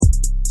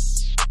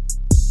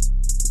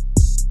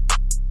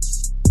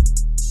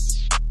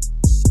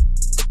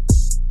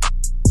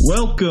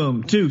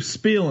Welcome to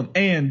Spielin'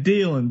 and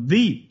Dealin',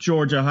 the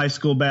Georgia High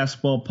School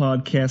Basketball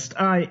Podcast.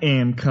 I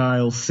am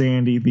Kyle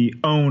Sandy, the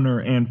owner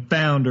and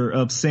founder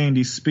of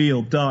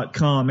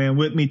SandySpiel.com. And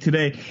with me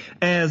today,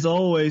 as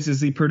always, is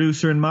the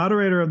producer and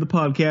moderator of the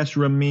podcast,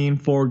 Ramin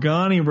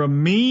Forghani.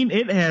 Ramin,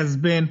 it has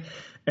been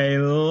a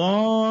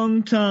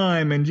long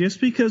time, and just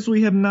because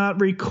we have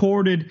not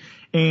recorded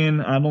in,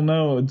 I don't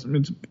know,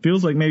 it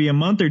feels like maybe a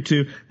month or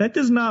two, that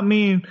does not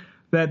mean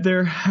that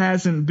there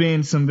hasn't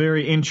been some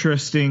very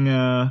interesting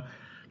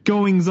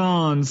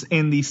goings-ons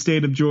in the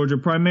state of Georgia,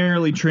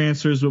 primarily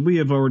transfers, but we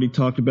have already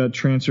talked about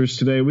transfers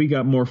today. We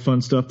got more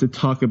fun stuff to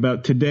talk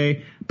about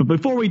today. But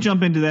before we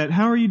jump into that,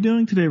 how are you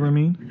doing today,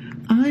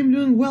 Ramin? I'm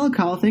doing well,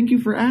 Kyle. Thank you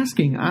for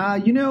asking.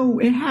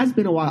 It has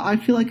been a while. I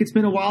feel like it's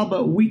been a while,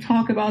 but we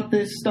talk about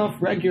this stuff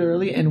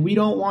regularly, and we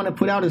don't want to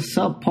put out a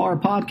subpar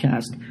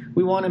podcast.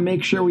 We want to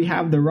make sure we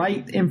have the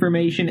right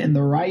information and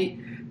the right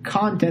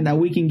content that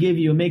we can give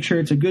you and make sure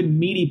it's a good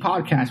meaty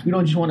podcast. We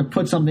don't just want to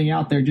put something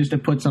out there just to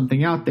put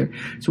something out there.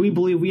 So we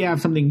believe we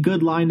have something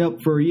good lined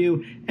up for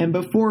you. And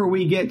before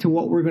we get to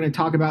what we're going to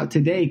talk about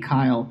today,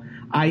 Kyle,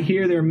 I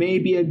hear there may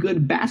be a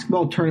good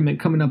basketball tournament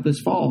coming up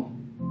this fall.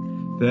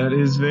 That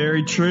is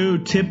very true.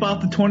 Tip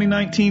off the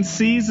 2019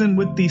 season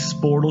with the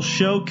Sportal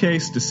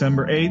Showcase,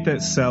 December 8th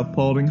at South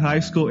Paulding High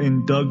School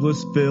in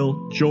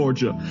Douglasville,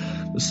 Georgia.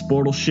 The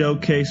Sportal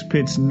Showcase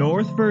pits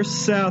North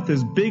versus South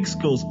as big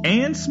schools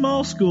and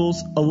small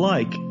schools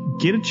alike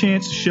get a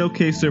chance to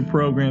showcase their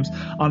programs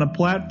on a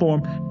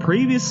platform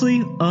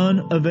previously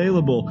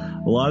unavailable.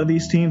 A lot of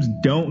these teams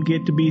don't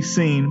get to be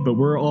seen, but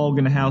we're all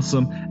going to house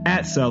them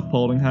at South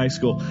Paulding High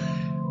School.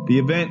 The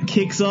event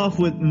kicks off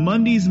with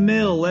Mundy's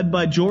Mill, led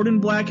by Jordan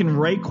Black and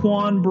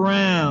Raekwon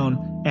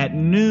Brown, at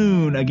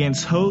noon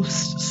against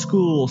host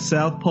school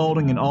South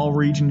Paulding and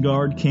all-region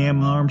guard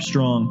Cam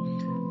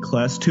Armstrong.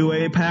 Class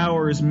 2A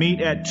Powers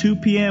meet at 2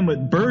 p.m.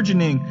 with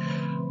burgeoning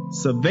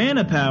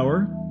Savannah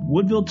Power.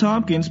 Woodville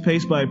Tompkins,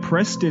 paced by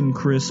Preston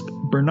Crisp,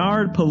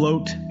 Bernard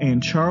Pelote,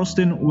 and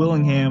Charleston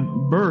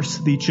Willingham,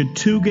 versus the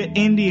Chattooga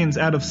Indians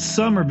out of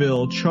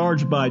Somerville,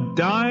 charged by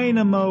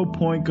Dynamo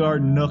point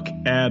guard Nook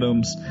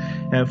Adams.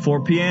 At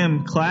 4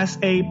 p.m., Class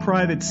A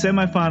private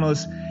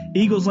semifinalists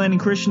Eagles Landing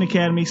Christian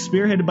Academy,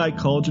 spearheaded by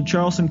College of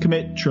Charleston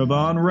commit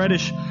Trevon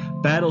Reddish,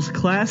 battles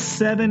Class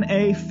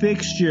 7A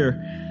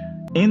fixture.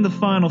 In the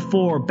Final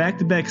Four,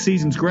 back-to-back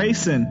seasons,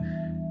 Grayson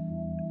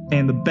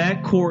and the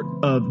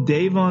backcourt of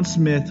Davon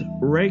Smith,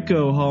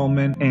 Rako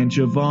Hallman, and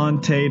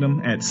Javon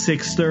Tatum at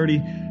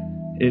 6:30.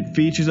 It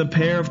features a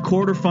pair of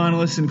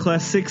quarterfinalists in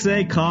Class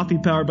 6A, Coffee,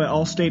 powered by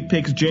All-State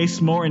picks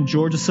Jace Moore and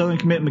Georgia Southern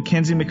commit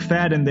Mackenzie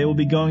McFadden. They will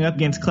be going up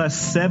against Class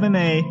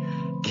 7A,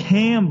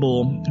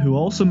 Campbell, who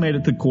also made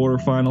it to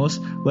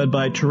quarterfinalists, led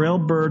by Terrell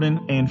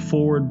Burden and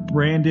forward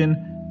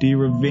Brandon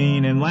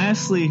DeRavine. And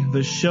lastly,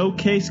 the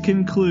showcase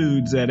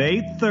concludes at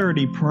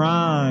 8:30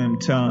 prime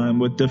time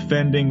with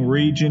defending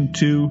Region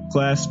 2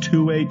 Class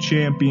 2A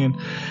champion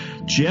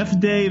Jeff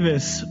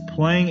Davis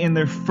playing in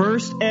their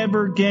first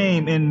ever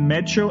game in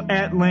Metro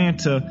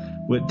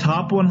Atlanta with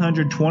top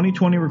 100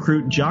 2020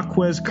 recruit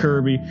Jaquez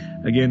Kirby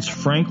against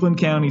Franklin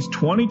County's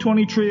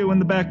 2020 trio in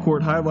the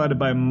backcourt, highlighted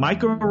by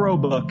Micah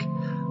Roebuck.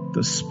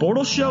 The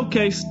Sportal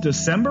Showcase,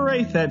 December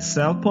 8th at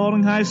South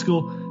Paulding High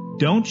School.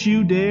 Don't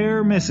you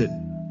dare miss it.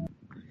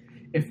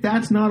 If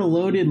that's not a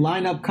loaded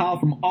lineup, Kyle,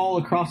 from all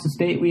across the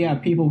state, we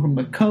have people from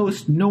the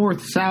coast,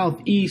 north, south,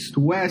 east,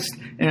 west,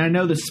 and I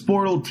know the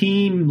Sportal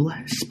team,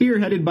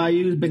 spearheaded by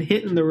you, has been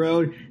hitting the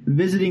road,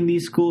 visiting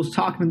these schools,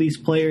 talking to these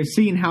players,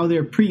 seeing how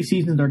their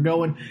preseasons are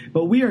going.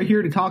 But we are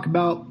here to talk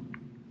about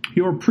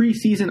your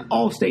preseason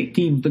all-state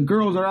teams. The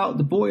girls are out,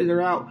 the boys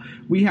are out.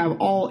 We have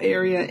all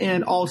area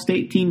and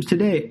all-state teams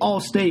today.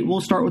 All-state,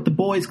 we'll start with the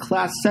boys,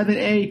 Class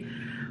 7A.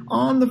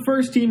 On the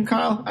first team,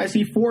 Kyle, I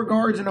see 4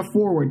 guards and a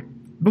forward.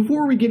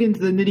 Before we get into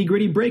the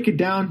nitty-gritty, break it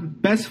down.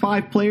 Best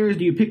 5 players,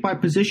 do you pick by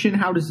position?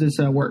 How does this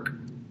work?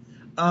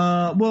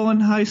 Well, in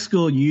high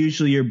school,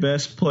 usually your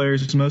best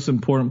players, most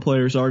important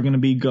players are going to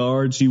be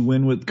guards. You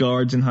win with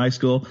guards in high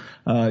school.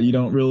 You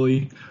don't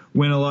really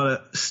win a lot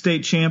of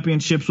state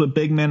championships with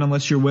big men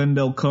unless you're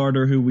Wendell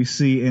Carter, who we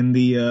see in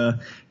the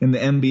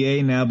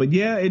NBA now. But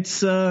yeah,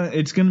 it's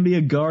going to be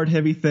a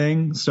guard-heavy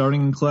thing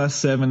starting in Class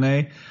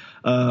 7A.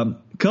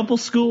 Couple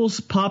schools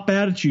pop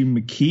out at you.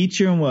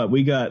 McEacher and what?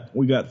 We got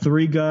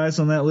 3 guys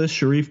on that list: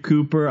 Sharif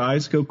Cooper,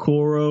 Isaac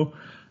Okoro,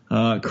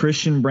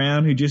 Christian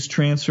Brown, who just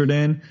transferred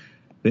in.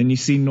 Then you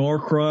see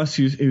Norcross,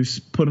 who's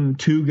putting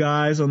 2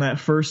 guys on that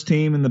first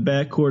team in the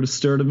backcourt of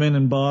Sturtevant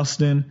and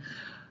Boston.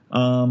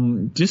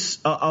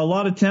 Just a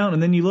lot of talent.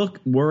 And then you look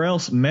where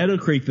else? Meadow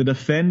Creek, the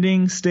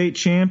defending state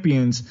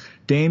champions.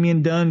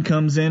 Damian Dunn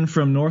comes in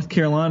from North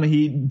Carolina.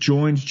 He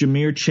joins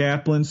Jameer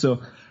Chaplin. So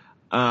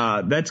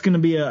that's going to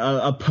be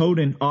a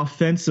potent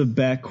offensive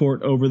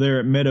backcourt over there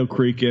at Meadow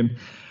Creek. And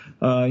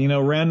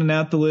Rounding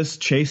out the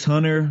list, Chase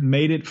Hunter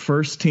made it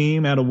first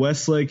team out of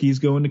Westlake. He's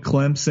going to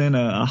Clemson,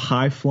 a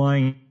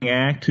high-flying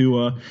act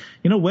who,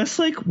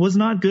 Westlake was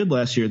not good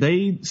last year.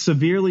 They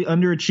severely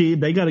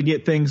underachieved. They got to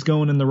get things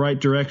going in the right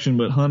direction,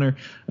 but Hunter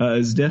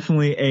is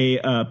definitely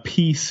a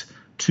piece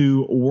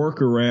to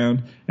work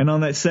around. And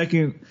on that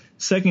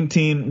second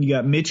team, you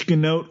got Mitch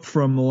Ganote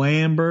from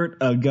Lambert,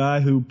 a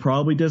guy who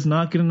probably does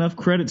not get enough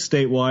credit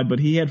statewide, but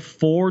he had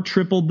 4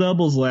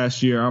 triple-doubles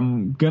last year.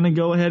 I'm going to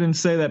go ahead and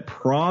say that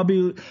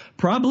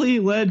probably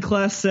led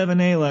Class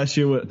 7A last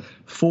year with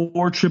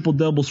 4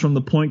 triple-doubles from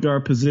the point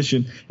guard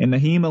position. And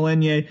Naheem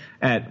Alenye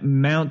at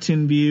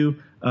Mountain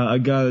View, a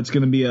guy that's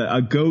going to be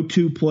a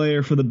go-to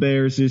player for the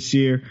Bears this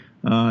year.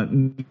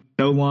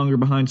 No longer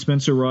behind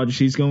Spencer Rogers.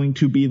 He's going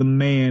to be the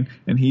man,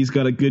 and he's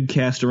got a good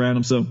cast around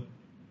him. So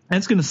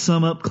that's going to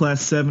sum up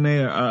Class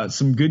 7A.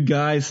 Some good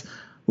guys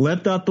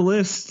left out the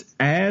list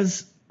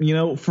as,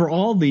 for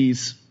all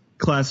these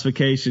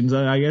classifications.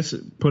 I guess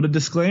put a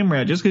disclaimer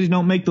out. Just because you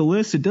don't make the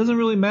list, it doesn't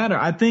really matter.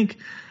 I think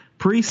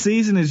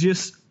preseason is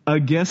just a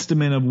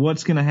guesstimate of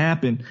what's going to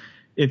happen.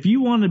 If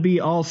you want to be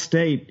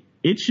all-state,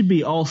 it should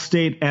be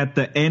all-state at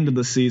the end of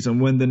the season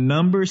when the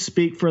numbers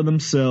speak for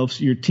themselves,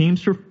 your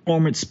team's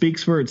performance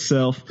speaks for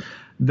itself.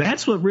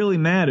 That's what really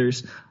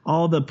matters.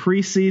 All the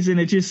preseason,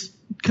 it just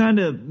kind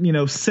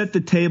of, set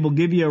the table,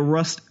 give you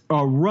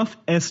a rough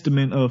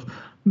estimate of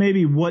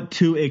maybe what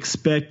to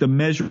expect, a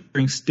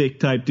measuring stick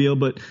type deal.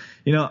 But,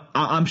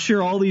 I'm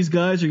sure all these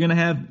guys are going to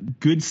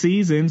have good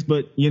seasons,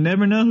 but you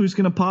never know who's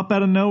going to pop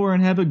out of nowhere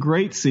and have a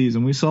great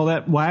season. We saw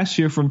that last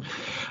year from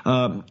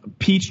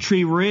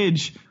Peachtree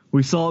Ridge.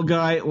 We saw a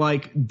guy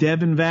like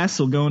Devin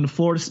Vassell going to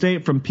Florida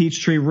State from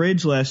Peachtree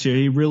Ridge last year.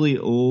 He really,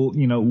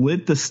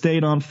 lit the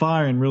state on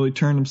fire and really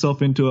turned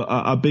himself into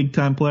a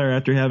big-time player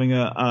after having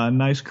a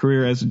nice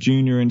career as a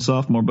junior and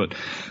sophomore. But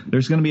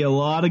there's going to be a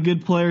lot of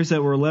good players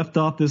that were left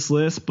off this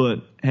list.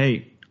 But,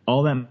 hey,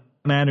 all that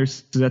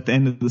matters is at the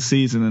end of the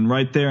season. And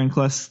right there in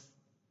Class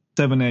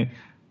 7A,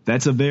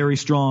 that's a very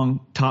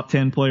strong top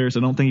 10 players. I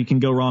don't think you can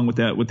go wrong with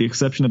that, with the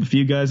exception of a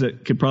few guys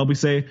that could probably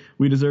say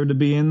we deserve to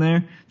be in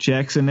there.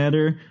 Jackson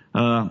Etter,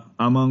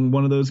 among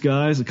one of those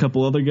guys, a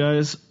couple other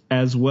guys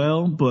as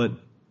well, but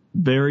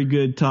very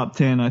good top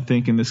 10, I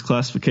think, in this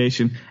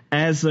classification,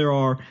 as there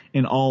are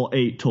in all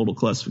 8 total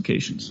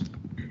classifications.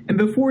 And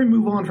before we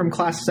move on from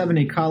Class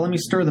 7A, Kyle, let me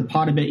stir the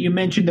pot a bit. You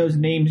mentioned those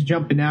names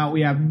jumping out.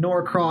 We have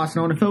Norcross, and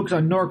I want to focus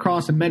on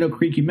Norcross and Meadow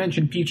Creek. You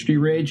mentioned Peachtree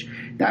Ridge.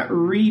 That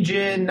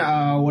region,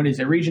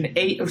 Region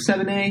 8 of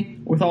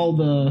 7A with all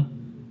the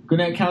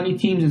Gwinnett County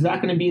teams, is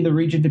that going to be the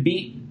region to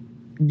beat?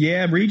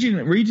 Yeah,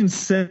 Region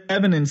 7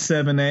 and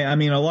 7A. I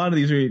mean, a lot of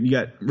these you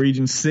got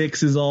Region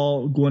 6 is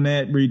all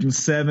Gwinnett. Region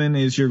 7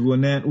 is your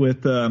Gwinnett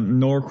with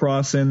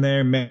Norcross in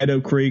there, Meadow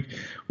Creek.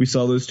 We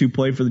saw those two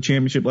play for the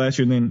championship last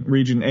year. And then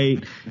Region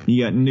 8,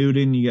 you got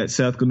Newton, you got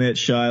South Gwinnett,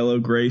 Shiloh,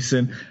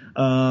 Grayson.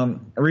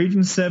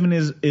 Region 7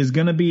 is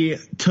going to be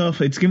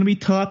tough. It's going to be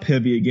top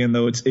heavy again,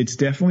 though. It's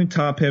definitely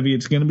top heavy.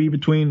 It's going to be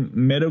between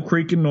Meadow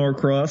Creek and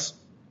Norcross.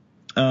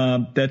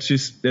 That's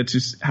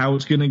just how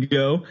it's going to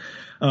go.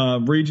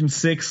 Region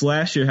 6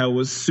 last year, how it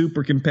was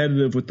super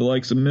competitive with the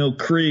likes of Mill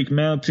Creek,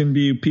 Mountain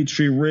View,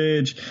 Peachtree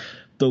Ridge,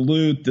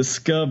 Duluth,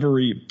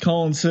 Discovery,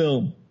 Collins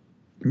Hill.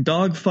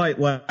 Dogfight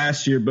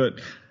last year, but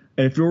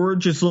if we're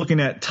just looking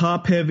at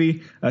top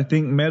heavy, I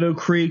think Meadow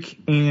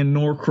Creek and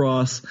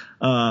Norcross,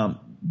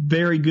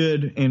 very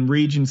good in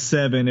Region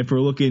 7. If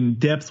we're looking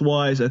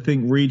depth-wise, I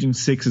think Region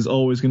 6 is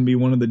always going to be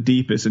one of the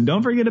deepest. And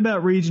don't forget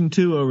about Region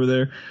 2 over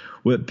there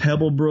with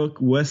Pebblebrook,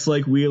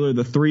 Westlake, Wheeler,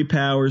 the 3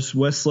 powers.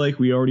 Westlake,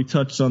 we already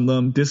touched on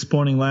them.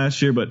 Disappointing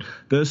last year, but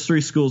those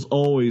 3 schools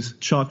always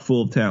chock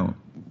full of talent.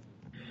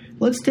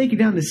 Let's take it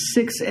down to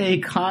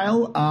 6A,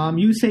 Kyle.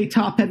 You say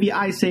top heavy,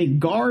 I say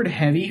guard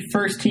heavy.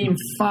 First team,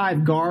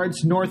 5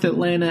 guards. North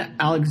Atlanta,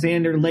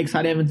 Alexander,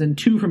 Lakeside Evans, and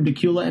 2 from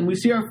Decula. And we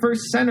see our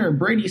first center,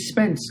 Brady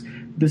Spence,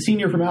 the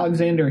senior from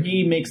Alexander.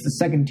 He makes the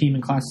second team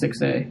in Class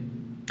 6A.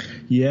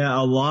 Yeah,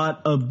 a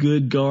lot of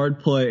good guard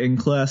play in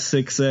Class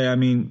 6A. I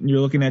mean,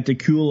 you're looking at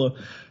Decula,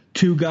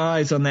 2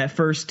 guys on that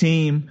first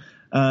team,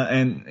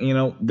 and,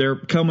 they're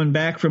coming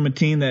back from a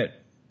team that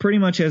pretty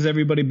much has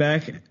everybody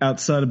back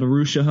outside of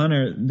Arusha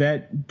Hunter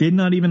that did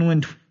not even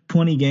win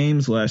 20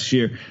 games last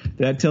year.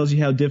 That tells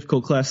you how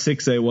difficult Class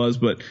 6A was,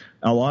 but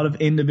a lot of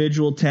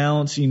individual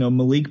talents.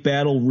 Malik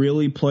Battle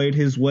really played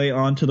his way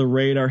onto the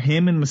radar.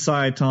 Him and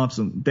Messiah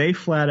Thompson, they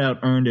flat out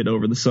earned it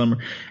over the summer.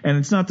 And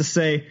it's not to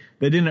say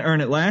they didn't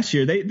earn it last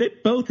year. They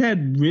both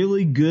had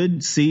really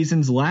good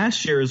seasons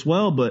last year as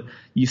well, but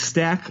you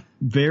stack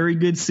very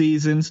good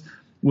seasons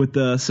with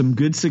some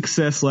good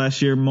success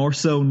last year, more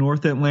so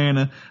North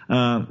Atlanta,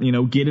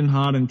 getting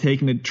hot and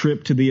taking a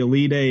trip to the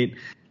Elite Eight.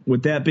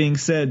 With that being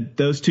said,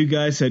 those 2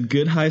 guys had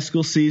good high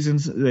school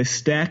seasons. They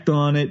stacked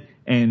on it,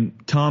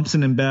 and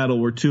Thompson and Battle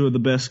were two of the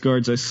best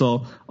guards I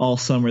saw all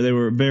summer. They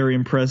were very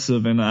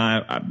impressive, and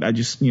I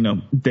just,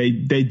 they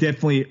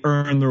definitely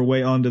earned their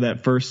way onto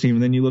that first team.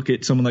 And then you look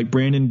at someone like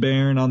Brandon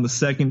Barron on the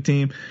second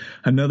team,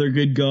 another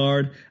good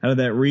guard out of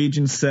that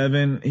Region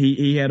 7.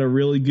 He had a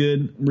really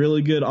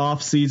good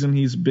off season.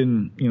 He's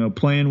been,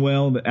 playing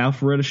well. The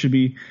Alpharetta should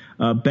be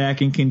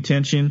back in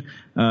contention,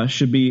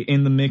 should be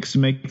in the mix to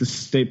make the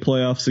state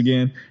playoffs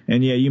again.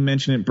 And yeah, you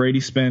mentioned it, Brady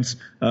Spence,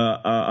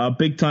 a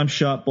big time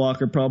shot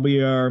blocker,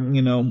 probably our,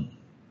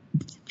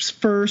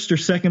 first or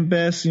second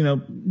best,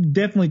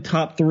 definitely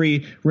top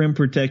 3 rim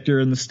protector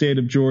in the state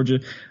of Georgia.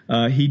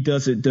 He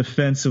does it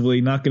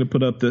defensively, not going to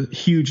put up the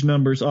huge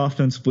numbers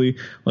offensively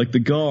like the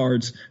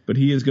guards, but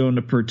he is going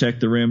to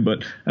protect the rim.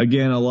 But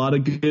again, a lot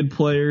of good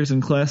players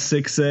in Class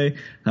 6A.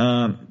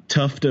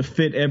 Tough to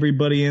fit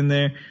everybody in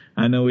there.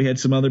 I know we had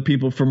some other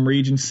people from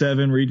Region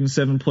 7. Region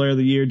 7 Player of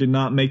the Year did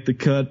not make the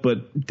cut,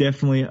 but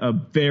definitely a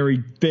very,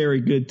 very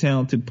good,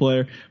 talented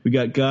player. We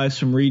got guys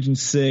from Region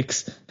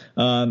 6.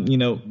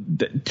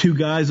 2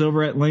 guys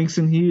over at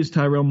Langston Hughes,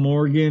 Tyrell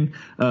Morgan,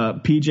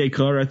 PJ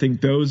Carter. I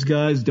think those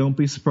guys, don't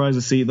be surprised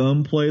to see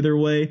them play their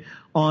way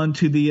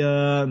onto the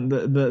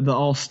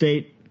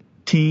All-State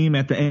team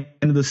at the end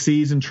of the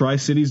season.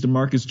 Tri-Cities,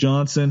 DeMarcus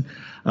Johnson.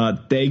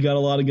 They got a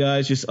lot of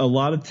guys, just a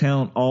lot of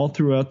talent all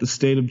throughout the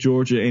state of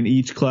Georgia in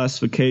each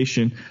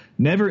classification.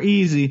 Never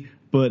easy,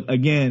 but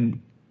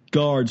again,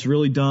 guards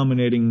really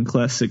dominating in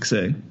Class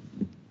 6A.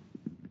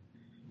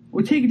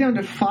 We take it down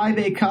to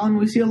 5A, Colin.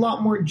 We see a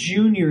lot more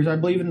juniors. I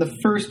believe in the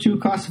first 2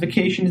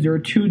 classifications, there were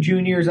 2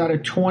 juniors out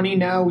of 20.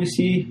 Now we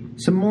see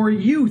some more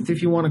youth,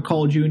 if you want to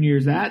call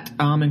juniors that,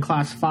 in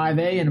Class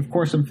 5A. And, of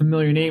course, some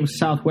familiar names,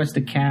 Southwest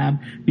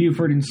DeKalb,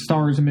 Buford, and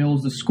Stars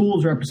Mills, the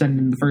schools represented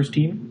in the first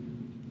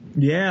team.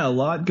 Yeah, a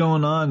lot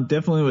going on.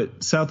 Definitely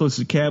with Southwest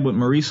DeKalb, with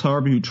Maurice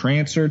Harvey, who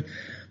transferred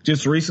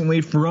just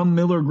recently from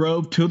Miller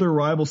Grove to their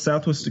rival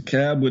Southwest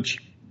DeKalb, which,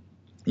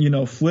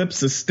 flips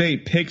the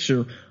state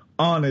picture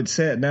on its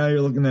head. Now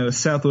you're looking at a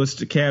Southwest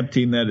DeKalb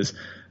team that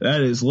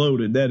is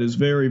loaded. That is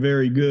very,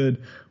 very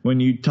good when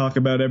you talk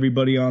about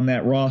everybody on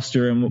that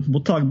roster. And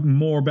we'll talk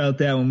more about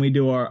that when we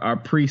do our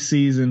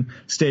preseason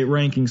state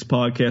rankings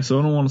podcast. So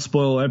I don't want to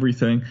spoil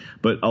everything,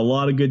 but a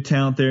lot of good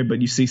talent there.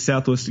 But you see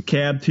Southwest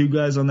DeKalb, 2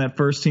 guys on that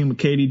first team with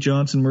Katie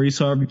Johnson, Maurice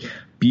Harvey.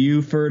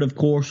 Buford, of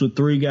course, with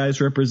 3 guys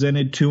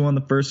represented, 2 on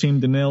the first team,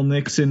 Donnell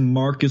Nixon,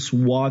 Marcus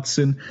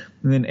Watson,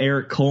 and then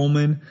Eric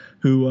Coleman,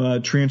 who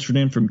transferred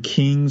in from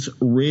Kings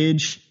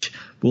Ridge.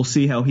 We'll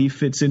see how he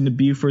fits into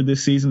Buford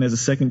this season as a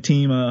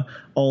second-team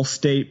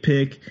all-state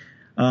pick.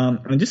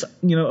 And just,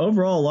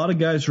 overall, a lot of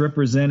guys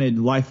represented.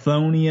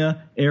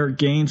 Lithonia, Eric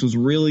Gaines was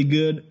really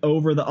good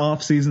over the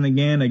offseason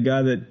again, a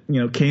guy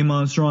that, came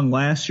on strong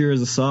last year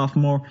as a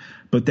sophomore.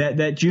 But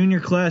that junior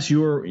class,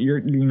 you're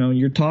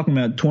talking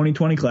about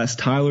 2020 class,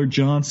 Tyler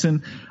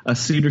Johnson, a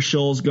Cedar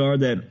Shoals guard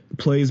that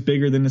plays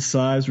bigger than his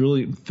size,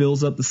 really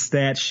fills up the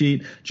stat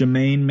sheet.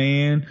 Jermaine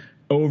Mann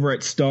over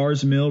at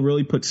Stars Mill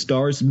really put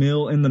Stars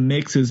Mill in the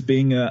mix as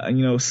being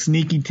a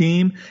sneaky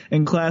team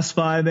in Class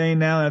 5A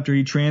now after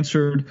he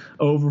transferred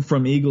over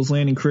from Eagles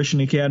Landing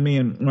Christian Academy.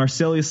 And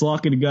Marcellus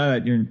Lockett, a guy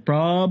that you're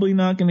probably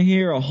not going to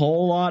hear a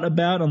whole lot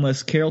about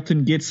unless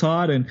Carrollton gets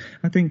hot, and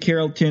I think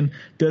Carrollton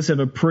does have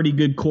a pretty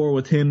good core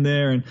with him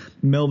there and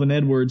Melvin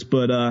Edwards,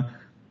 but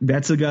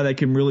that's a guy that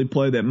can really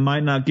play that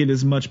might not get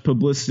as much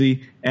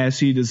publicity as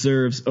he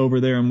deserves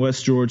over there in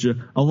West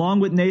Georgia,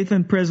 along with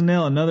Nathan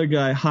Presnell, another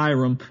guy,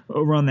 Hiram,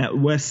 over on that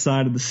west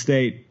side of the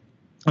state.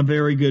 A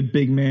very good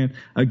big man,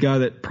 a guy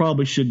that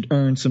probably should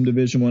earn some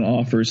Division I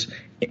offers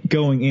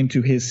going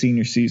into his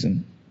senior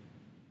season.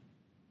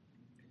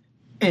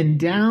 And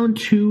down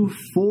to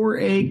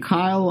 4A,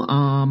 Kyle.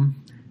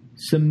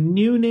 Some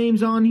new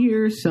names on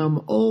here,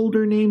 some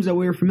older names that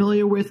we were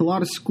familiar with, a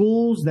lot of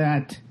schools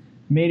that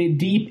made it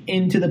deep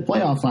into the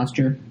playoffs last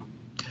year.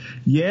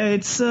 Yeah,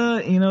 it's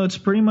it's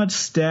pretty much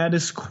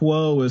status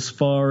quo as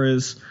far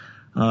as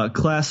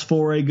Class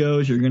 4A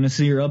goes. You're going to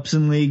see your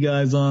Upson Lee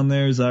guys on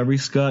there, Zyrie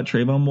Scott,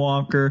 Trayvon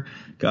Walker.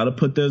 Got to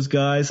put those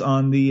guys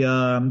on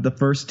the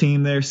first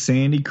team there.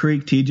 Sandy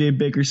Creek, TJ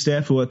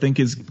Bickerstaff, who I think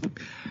is,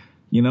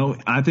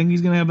 I think he's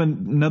going to have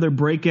another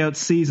breakout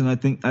season. I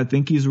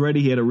think he's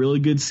ready. He had a really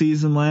good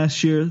season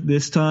last year.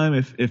 This time,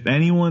 if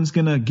anyone's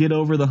going to get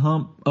over the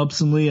hump,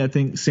 Upson Lee, I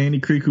think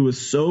Sandy Creek, who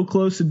was so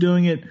close to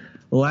doing it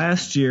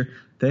last year,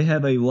 they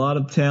have a lot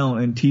of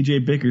talent. And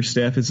TJ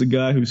Bickerstaff is a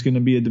guy who's going to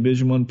be a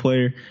Division I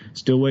player.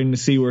 Still waiting to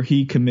see where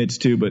he commits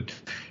to, but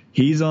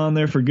he's on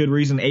there for good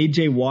reason.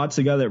 A.J. Watts,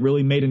 a guy that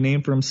really made a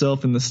name for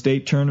himself in the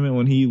state tournament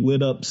when he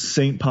lit up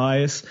St.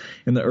 Pius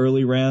in the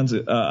early rounds,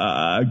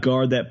 a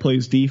guard that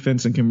plays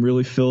defense and can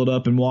really fill it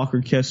up. And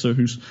Walker Kessler,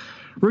 who's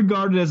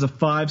regarded as a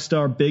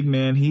 5-star big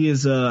man. He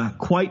is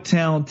quite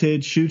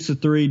talented, shoots a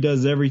 3,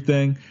 does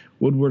everything.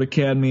 Woodward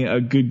Academy, a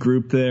good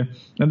group there.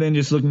 And then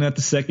just looking at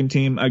the second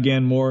team,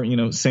 again, more,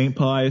 St.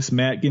 Pius,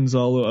 Matt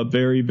Gonzalo, a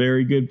very,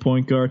 very good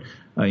point guard.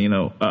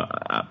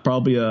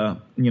 Probably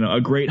a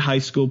great high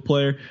school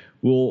player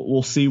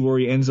We'll see where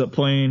he ends up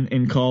playing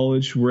in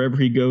college. Wherever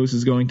he goes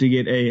is going to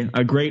get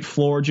a great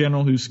floor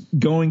general who's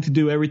going to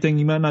do everything.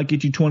 He might not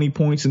get you 20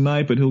 points a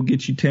night, but he'll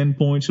get you 10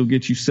 points. He'll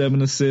get you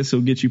 7 assists.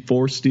 He'll get you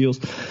 4 steals.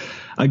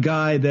 A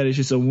guy that is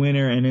just a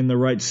winner and in the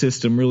right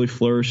system really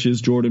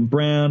flourishes. Jordan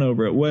Brown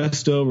over at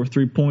Westover,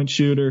 3-point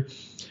shooter.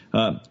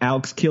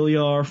 Alex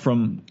Killiar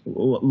from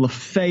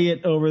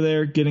Lafayette over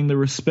there getting the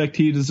respect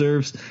he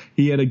deserves.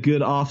 He had a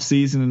good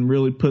offseason and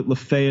really put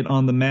Lafayette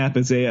on the map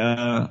as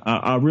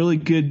a really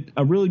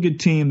good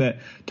team that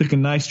took a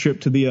nice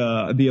trip to the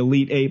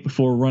Elite Eight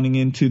before running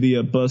into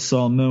the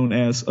buzzsaw known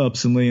as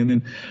Upson Lee. And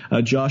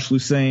then Josh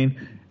Lucane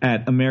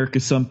at America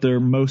Sumter,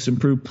 most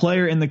improved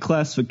player in the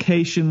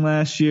classification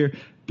last year.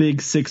 Big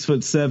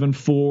 6'7"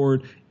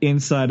 forward,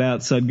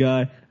 inside-outside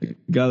guy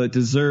that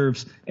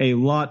deserves a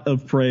lot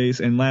of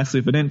praise. And lastly,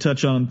 if I didn't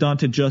touch on him,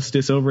 Dante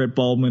Justice over at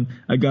Baldwin,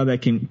 a guy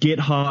that can get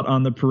hot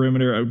on the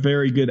perimeter, a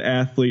very good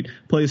athlete,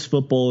 plays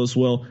football as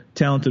well,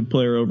 talented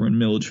player over in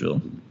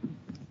Milledgeville.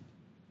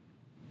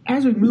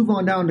 As we move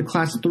on down to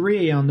Class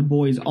 3A on the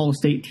boys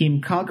All-State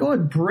team, Kyle, go ahead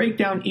and break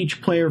down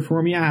each player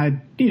for me. I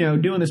had,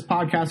 doing this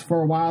podcast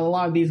for a while. A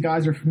lot of these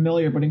guys are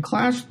familiar, but in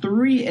Class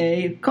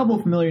 3A, a couple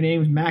of familiar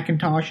names,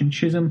 McIntosh and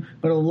Chisholm,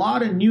 but a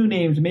lot of new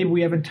names maybe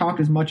we haven't talked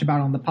as much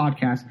about on the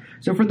podcast.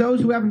 So for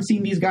those who haven't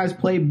seen these guys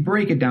play,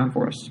 break it down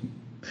for us.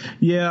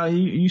 Yeah,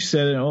 you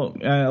said it.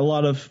 A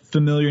lot of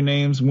familiar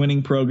names,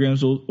 winning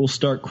programs. We'll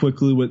start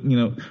quickly with,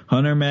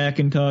 Hunter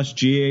McIntosh,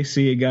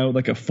 GAC, a guy with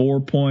like a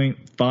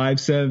 4.57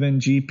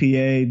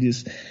 GPA.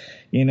 Just,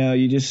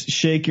 you just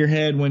shake your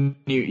head when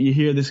you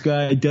hear this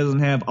guy doesn't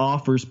have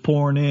offers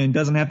pouring in.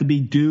 Doesn't have to be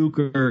Duke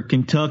or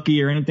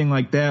Kentucky or anything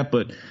like that,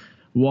 but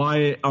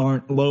why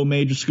aren't low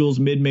major schools,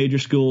 mid-major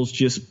schools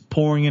just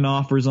pouring in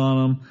offers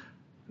on him?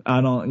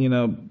 I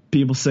don't,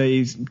 people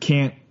say he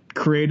can't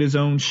create his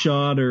own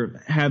shot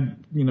or have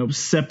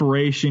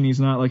separation. He's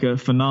not like a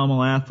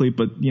phenomenal athlete,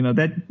 but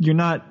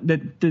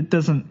that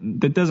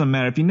doesn't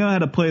matter. If you know how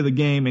to play the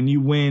game and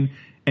you win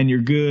and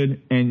you're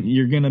good and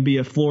you're going to be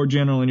a floor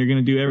general and you're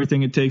going to do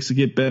everything it takes to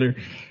get better,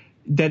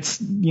 that's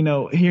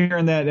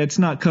hearing that's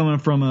not coming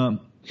from a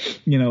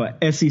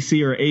SEC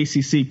or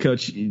ACC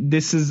coach.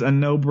 This is a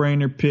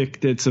no-brainer pick.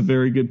 That's a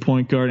very good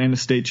point guard and a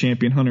state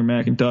champion, Hunter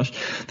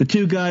McIntosh. The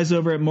two guys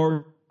over at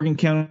Morgan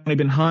County have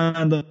been high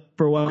on the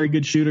for a while. Very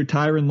good shooter,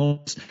 Tyron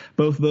Lawrence.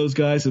 Both of those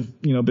guys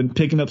have been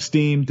picking up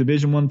steam.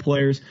 Division I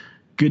players.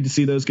 Good to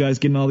see those guys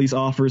getting all these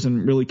offers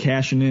and really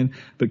cashing in.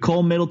 But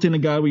Cole Middleton, a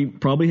guy we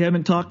probably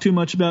haven't talked too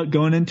much about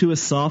going into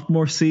his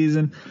sophomore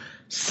season.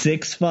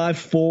 6'5"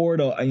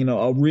 forward,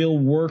 a real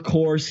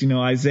workhorse.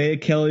 Isaiah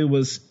Kelly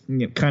was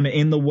kind of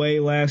in the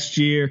way last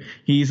year.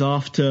 He's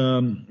off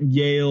to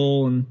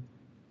Yale, and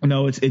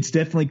it's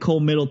definitely Cole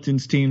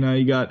Middleton's team now.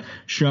 You got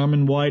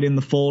Sharman White in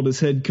the fold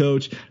as head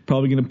coach,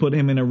 probably going to put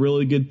him in a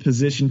really good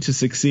position to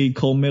succeed.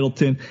 Cole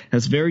Middleton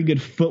has very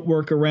good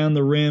footwork around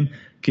the rim,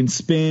 can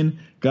spin.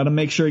 Got to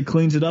make sure he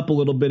cleans it up a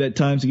little bit at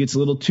times. He gets a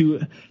little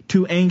too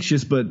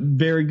anxious, but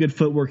very good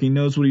footwork. He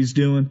knows what he's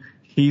doing.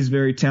 He's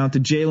very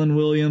talented. Jalen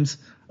Williams,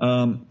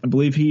 I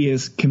believe he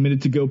is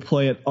committed to go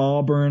play at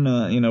Auburn,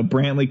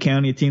 Brantley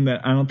County, a team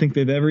that I don't think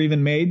they've ever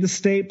even made the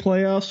state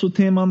playoffs with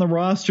him on the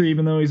roster,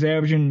 even though he's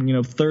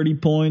averaging, 30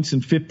 points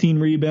and 15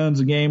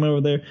 rebounds a game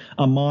over there,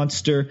 a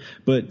monster.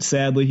 But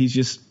sadly, he's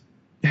just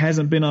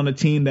hasn't been on a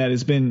team that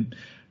has been,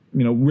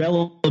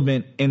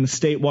 relevant in the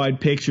statewide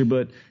picture.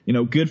 But,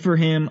 good for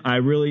him. I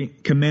really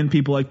commend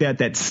people like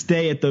that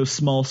stay at those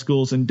small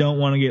schools and don't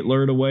want to get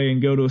lured away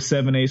and go to a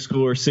 7A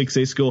school or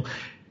 6A school.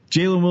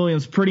 Jalen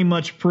Williams pretty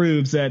much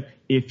proves that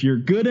if you're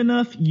good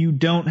enough, you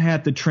don't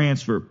have to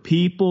transfer.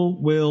 People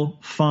will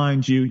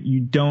find you. You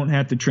don't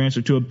have to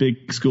transfer to a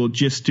big school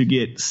just to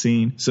get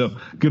seen. So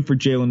good for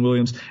Jalen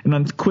Williams. And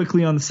then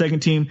quickly on the second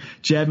team,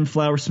 Javin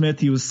Flower-Smith.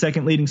 He was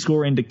second leading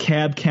scorer in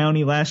DeKalb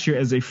County last year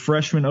as a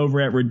freshman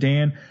over at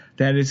Redan.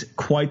 That is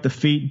quite the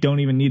feat. Don't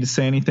even need to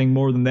say anything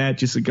more than that.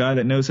 Just a guy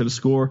that knows how to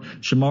score.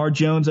 Shamar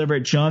Jones over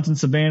at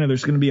Johnson-Savannah.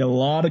 There's going to be a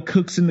lot of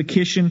cooks in the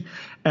kitchen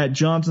at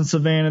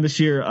Johnson-Savannah this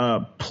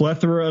year.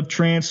 Plethora of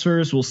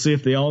transfers. We'll see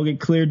if they all get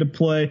cleared to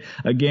play.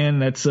 Again,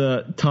 that's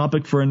a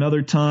topic for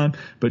another time.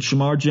 But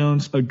Shamar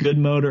Jones, a good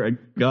motor, a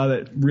guy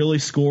that really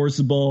scores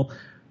the ball.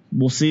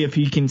 We'll see if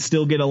he can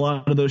still get a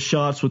lot of those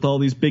shots with all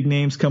these big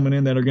names coming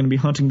in that are going to be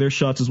hunting their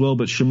shots as well.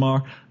 But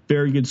Shamar,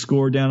 very good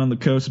scorer down on the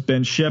coast.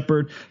 Ben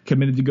Shepard,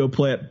 committed to go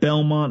play at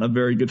Belmont, a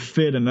very good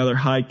fit, another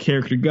high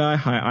character guy,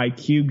 high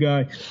IQ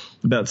guy,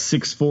 about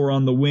 6'4"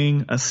 on the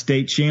wing, a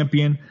state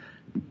champion.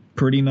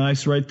 Pretty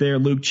nice right there.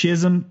 Luke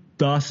Chisholm,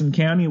 Dawson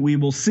County, we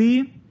will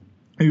see.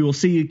 We will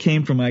see. He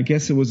came from, I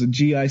guess it was a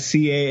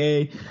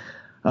GICAA.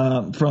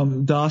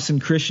 From Dawson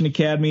Christian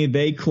Academy.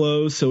 They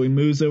closed, so he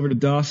moves over to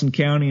Dawson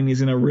County, and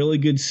he's in a really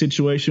good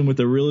situation with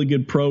a really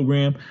good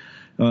program,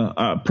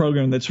 a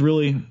program that's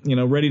really,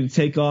 ready to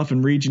take off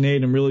in Region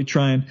 8 and really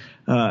try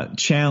and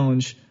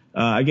challenge,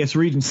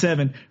 Region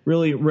 7,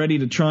 really ready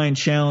to try and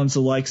challenge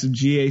the likes of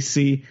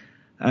GAC,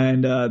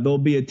 and they'll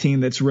be a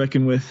team that's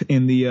reckoned with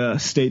in the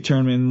state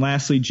tournament. And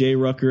lastly, Jay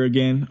Rucker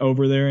again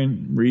over there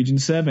in Region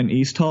 7,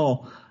 East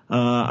Hall.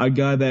 a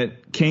guy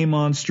that came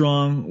on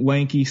strong,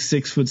 lanky,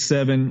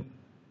 6'7",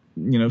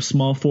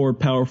 small forward,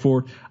 power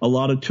forward, a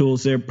lot of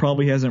tools there.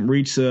 Probably hasn't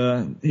reached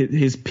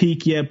his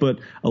peak yet, but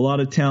a lot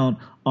of talent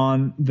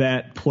on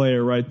that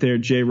player right there,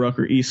 Jay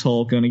Rucker, East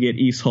Hall, going to get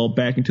East Hall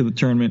back into the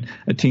tournament,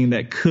 a team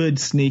that could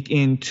sneak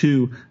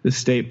into the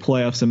state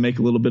playoffs and make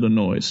a little bit of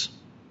noise.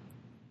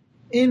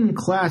 In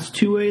Class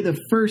 2A, the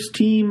first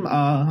team,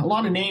 a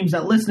lot of names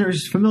that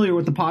listeners familiar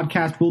with the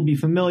podcast will be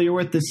familiar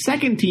with. The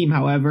second team,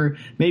 however,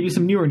 maybe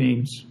some newer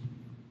names.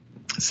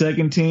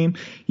 Second team,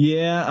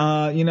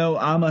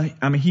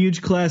 I'm a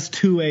huge Class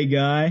 2A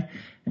guy,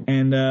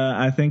 and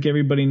I think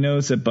everybody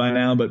knows it by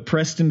now. But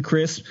Preston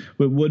Crisp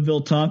with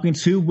Woodville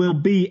Tompkins, who will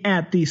be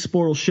at the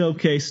Sportal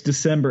Showcase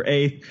December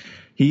 8th.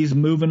 He's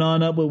moving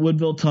on up with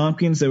Woodville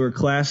Tompkins. They were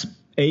Class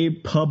A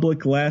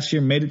public last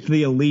year, made it to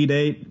the Elite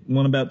Eight,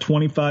 won about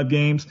 25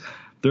 games.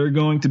 They're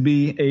going to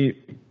be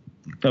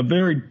a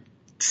very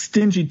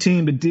stingy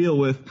team to deal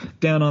with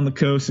down on the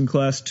coast in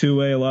Class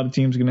 2A. A lot of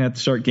teams are going to have to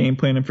start game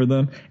planning for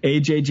them.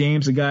 A.J.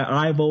 James, a guy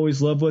I've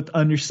always loved with,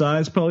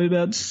 undersized, probably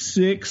about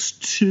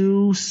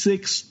 6'2",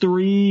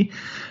 6'3",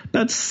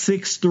 about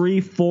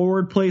 6'3",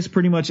 forward, plays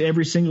pretty much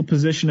every single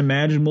position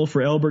imaginable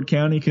for Elbert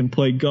County, can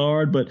play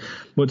guard. But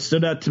what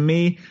stood out to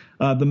me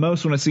the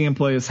most when I see him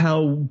play is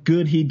how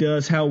good he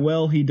does, how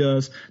well he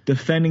does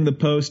defending the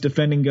post,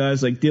 defending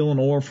guys like Dylan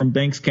Orr from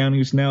Banks County,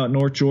 who's now at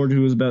North Georgia,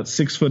 who is about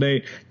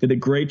 6'8", did a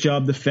great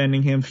job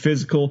defending him,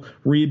 physical,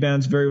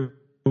 rebounds very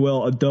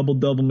well, a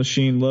double-double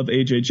machine. Love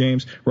A.J.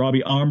 James.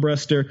 Robbie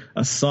Armbruster,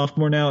 a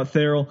sophomore now at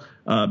Therrell,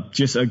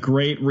 just a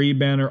great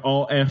rebounder,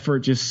 all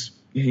effort,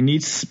 he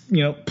needs,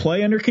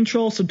 play under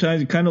control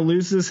sometimes. He kind of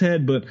loses his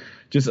head, but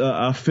just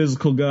a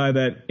physical guy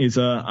that is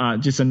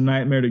just a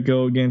nightmare to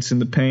go against in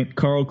the paint.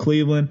 Carl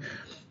Cleveland,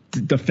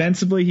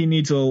 defensively, he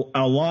needs a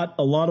lot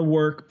of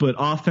work, but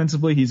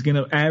offensively, he's going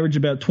to average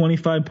about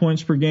 25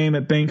 points per game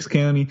at Banks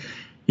County.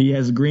 He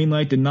has a green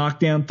light to knock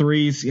down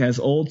threes. He has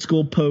old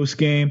school post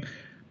game.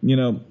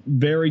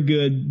 Very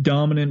good,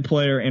 dominant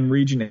player in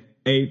Region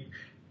 8.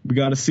 We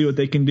got to see what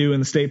they can do in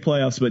the state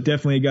playoffs, but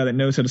definitely a guy that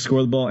knows how to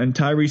score the ball. And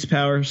Tyrese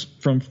Powers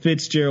from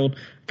Fitzgerald,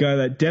 guy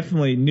that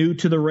definitely new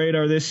to the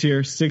radar this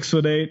year,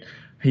 6'8".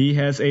 He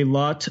has a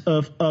lot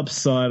of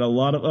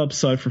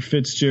upside for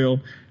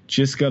Fitzgerald.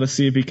 Just got to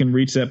see if he can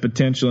reach that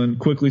potential. And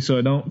quickly, so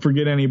I don't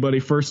forget anybody,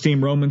 first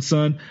team Roman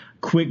Sun,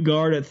 quick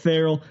guard at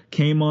Therrell,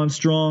 came on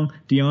strong.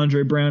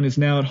 DeAndre Brown is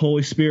now at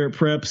Holy Spirit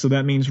Prep, so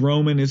that means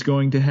Roman is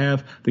going to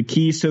have the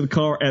keys to the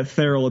car at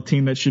Therrell, a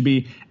team that should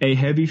be a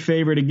heavy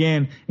favorite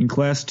again in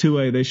Class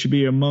 2A. They should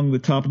be among the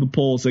top of the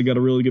polls. They got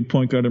a really good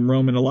point guard in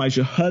Roman.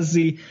 Elijah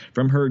Huzzy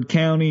from Heard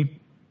County,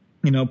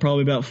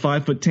 probably about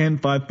 5'10",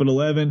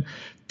 5'11".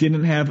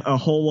 Didn't have a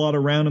whole lot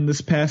around him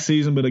this past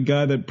season, but a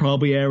guy that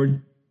probably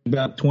averaged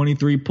about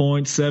 23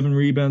 points, 7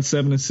 rebounds,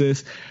 7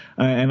 assists.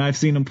 And I've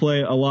seen him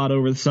play a lot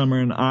over the summer,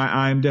 and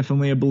I'm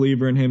definitely a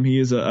believer in him. He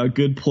is a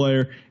good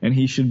player, and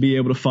he should be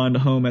able to find a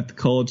home at the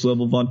college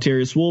level.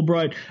 Vontarius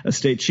Woolbright, a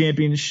state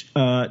champion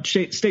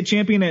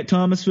at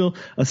Thomasville,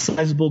 a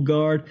sizable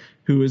guard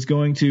who is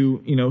going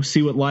to,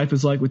 see what life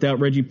is like without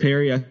Reggie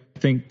Perry. I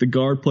think the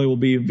guard play will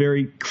be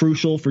very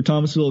crucial for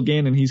Thomasville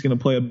again, and he's going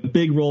to play a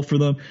big role for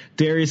them.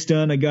 Darius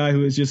Dunn, a guy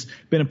who has just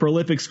been a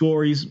prolific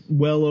scorer. He's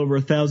well over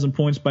 1,000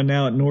 points by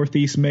now at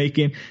Northeast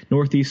Macon.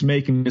 Northeast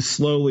Macon is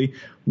slowly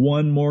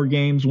won more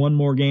games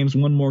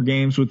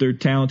with their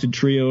talented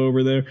trio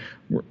over there.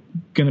 We're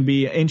going to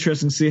be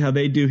interesting to see how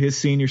they do his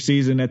senior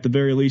season. At the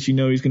very least,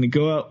 he's going to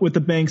go out with the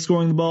bang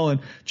scoring the ball.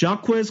 And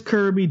Jaquez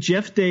Kirby,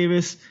 Jeff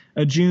Davis,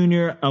 a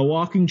junior, a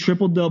walking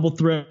triple-double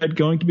threat,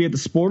 going to be at the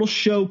Sportal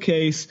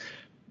Showcase.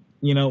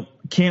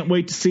 Can't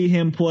wait to see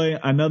him play.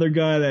 Another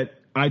guy that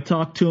I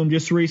talked to him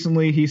just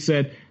recently, he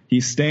said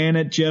he's staying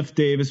at Jeff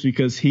Davis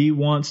because he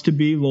wants to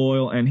be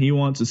loyal and he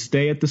wants to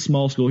stay at the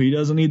small school. He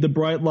doesn't need the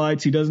bright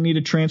lights. He doesn't need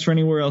to transfer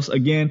anywhere else.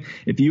 Again,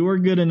 if you are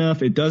good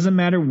enough, it doesn't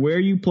matter where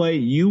you play,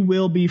 you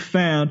will be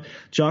found.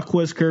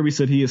 Jaquez Kirby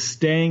said he is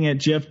staying at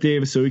Jeff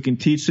Davis so he can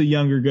teach the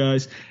younger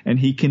guys and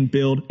he can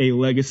build a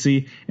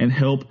legacy and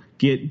help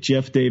get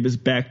Jeff Davis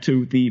back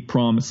to the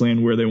promised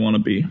land where they want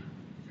to be.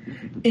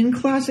 In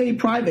Class A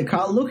private,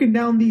 Kyle, looking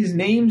down these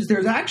names,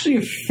 there's actually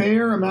a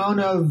fair amount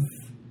of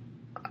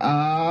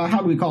how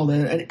do we call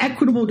it? An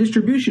equitable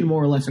distribution,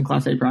 more or less, in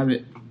Class A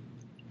private.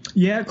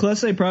 Yeah,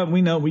 Class A private.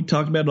 We know we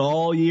talked about it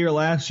all year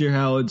last year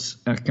how it's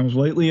a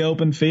completely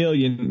open field.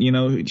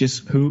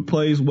 Just who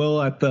plays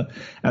well at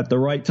the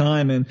right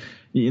time, and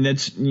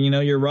that's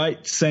you're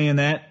right saying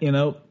that.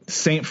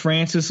 St.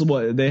 Francis,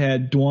 they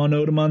had Dwan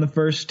Odom on the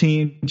first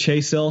team,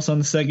 Chase Ellis on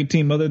the second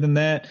team. Other than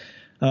that,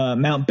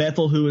 Mount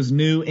Bethel, who is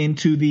new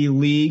into the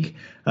league.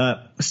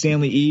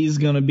 Stanley E is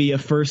going to be a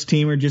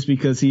first-teamer just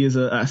because he is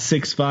a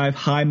 6'5",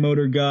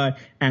 high-motor guy,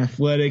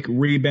 athletic,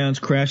 rebounds,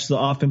 crashes the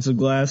offensive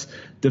glass,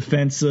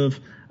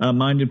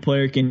 defensive-minded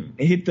player, can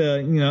hit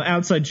the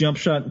outside jump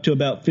shot to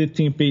about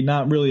 15 feet,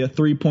 not really a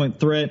three-point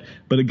threat,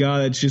 but a guy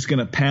that's just going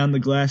to pound the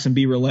glass and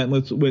be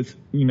relentless with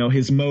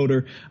his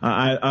motor.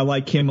 I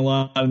like him a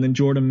lot. And then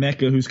Jordan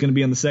Mecca, who's going to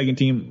be on the second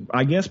team,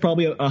 I guess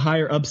probably a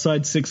higher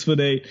upside,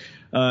 6'8".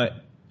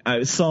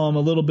 I saw him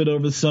a little bit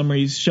over the summer.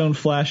 He's shown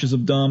flashes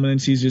of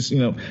dominance. He's just,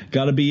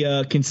 got to be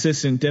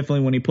consistent,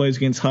 definitely when he plays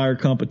against higher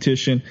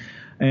competition.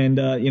 And,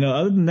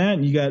 other than that,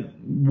 you got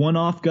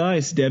one-off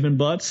guys. Devin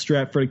Butts,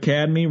 Stratford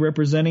Academy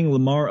representing.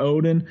 Lamar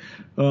Odin,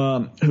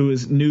 who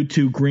is new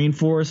to Green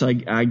Forest.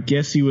 I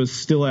guess he was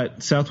still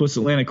at Southwest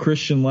Atlanta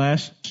Christian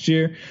last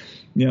year.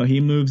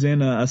 He moves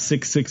in a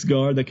 6'6"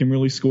 guard that can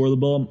really score the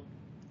ball.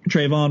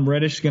 Trayvon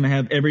Reddish is going to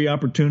have every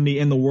opportunity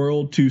in the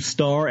world to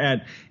star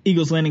at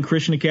Eagles Landing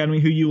Christian Academy,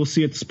 who you will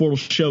see at the Sportal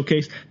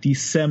Showcase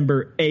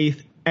December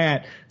 8th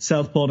at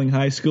South Paulding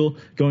High School,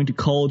 going to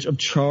College of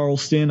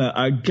Charleston,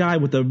 a guy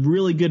with a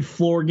really good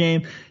floor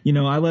game.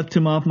 I left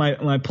him off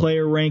my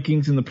player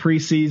rankings in the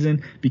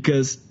preseason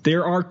because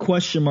there are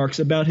question marks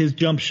about his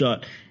jump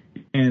shot.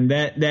 And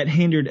that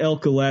hindered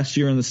Elka last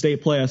year in the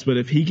state playoffs. But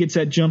if he gets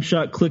that jump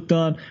shot clicked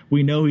on,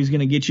 we know he's going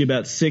to get you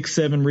about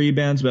 6-7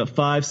 rebounds, about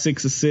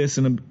 5-6 assists,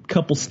 and a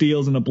couple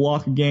steals and a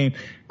block a game.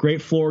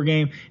 Great floor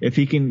game. If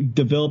he can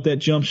develop that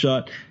jump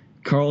shot,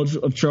 College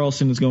of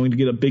Charleston is going to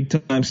get a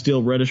big-time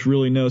steal. Reddish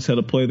really knows how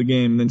to play the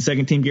game. And then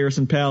second team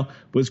Garrison Powell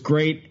was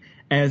great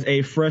as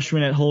a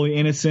freshman at Holy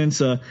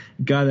Innocents, a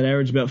guy that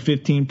averaged about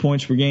 15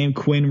 points per game.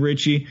 Quinn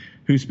Ritchie,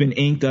 who's been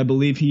inked. I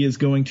believe he is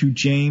going to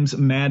James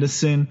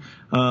Madison,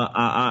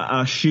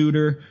 a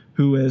shooter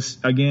who is,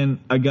 again,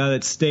 a guy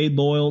that stayed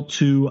loyal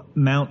to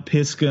Mount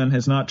Pisgah and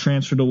has not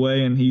transferred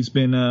away. And he's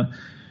been,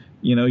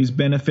 he's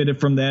benefited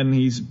from that, and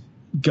he's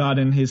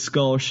gotten his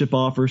scholarship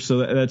offer, so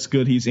that's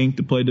good. He's inked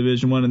to play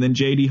Division I. And then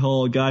J.D.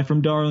 Hall, a guy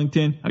from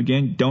Darlington.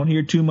 Again, don't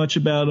hear too much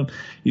about him.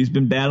 He's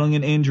been battling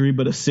an injury,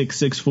 but a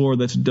 6'4",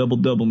 that's a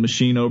double-double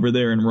machine over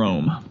there in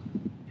Rome.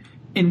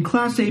 In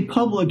Class A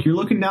Public, you're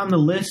looking down the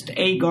list,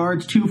 8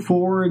 guards, 2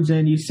 forwards,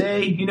 and you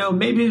say,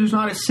 maybe there's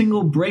not a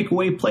single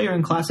breakaway player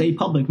in Class A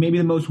Public. Maybe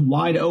the most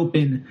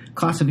wide-open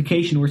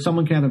classification where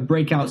someone can have a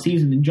breakout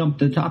season and jump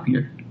to the top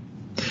here.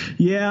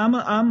 Yeah,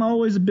 I'm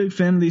always a big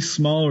fan of these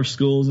smaller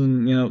schools,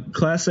 and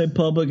Class A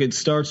Public, it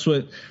starts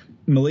with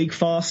Malik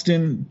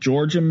Foston,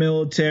 Georgia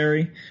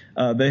Military.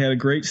 They had a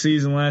great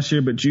season last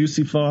year, but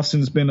Juicy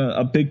Foston's been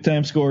a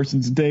big-time scorer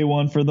since day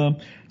one for them.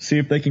 See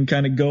if they can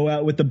kind of go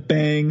out with a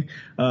bang.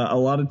 A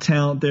lot of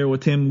talent there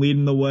with him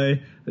leading the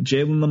way.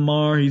 Jalen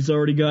Lamar, he's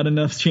already got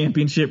enough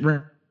championship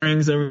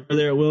rings over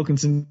there at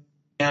Wilkinson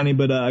County,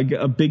 but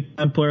a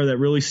big-time player that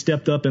really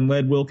stepped up and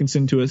led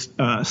Wilkinson to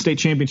a state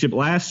championship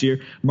last year.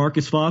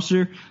 Marcus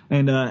Foster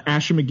and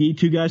Asher McGee,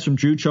 2 guys from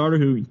Drew Charter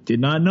who did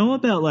not know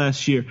about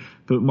last year.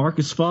 But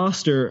Marcus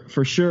Foster,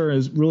 for sure,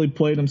 has really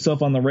played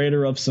himself on the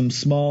radar of some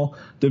small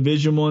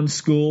Division I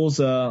schools.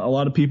 A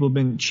lot of people have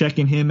been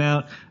checking him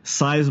out.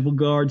 Sizable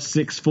guard,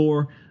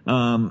 6'4",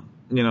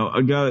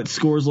 a guy that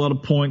scores a lot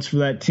of points for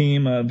that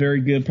team.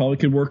 Very good. Probably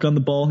could work on the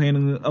ball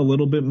handling a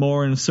little bit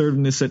more and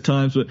assertiveness at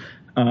times, but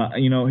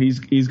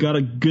he's got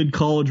a good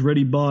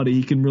college-ready body.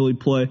 He can really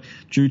play.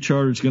 Drew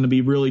Charter's going to be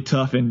really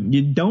tough, and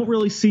you don't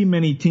really see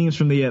many teams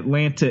from the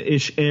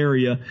Atlanta-ish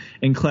area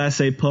in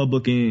Class A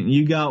Public, and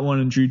you got one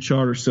in Drew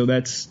Charter, so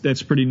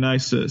that's pretty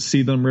nice to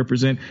see them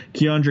represent.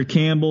 Keandre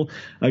Campbell,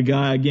 a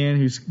guy, again,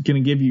 who's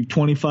going to give you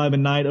 25 a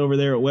night over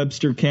there at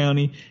Webster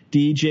County.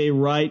 DJ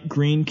Wright,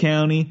 Greene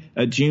County,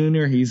 a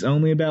junior. He's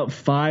only about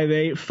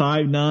 5'8",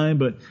 5'9",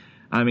 but,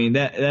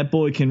 that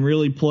boy can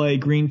really play.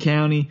 Greene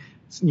County,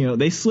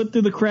 they slip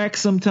through the cracks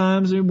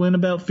sometimes. They win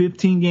about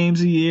 15 games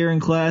a year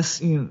in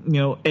Class,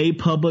 A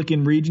Public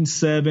in Region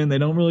 7. They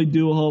don't really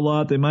do a whole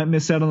lot. They might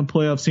miss out on the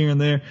playoffs here and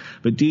there.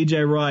 But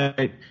DJ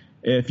Wright,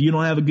 if you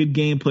don't have a good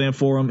game plan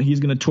for him, he's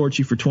going to torch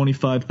you for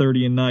 25,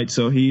 30 a night.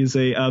 So he's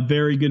a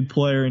very good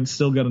player and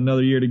still got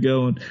another year to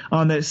go. And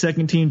on that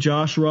second team,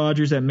 Josh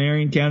Rogers at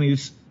Marion County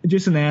is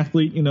just an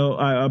athlete.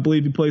 I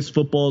believe he plays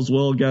football as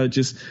well. A guy that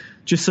just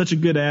such a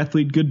good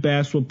athlete, good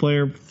basketball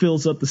player,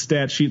 fills up the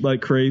stat sheet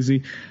like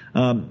crazy.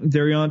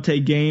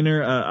 Dariante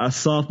Gaynor, a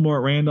sophomore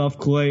at Randolph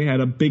Clay, had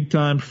a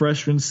big-time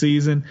freshman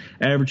season,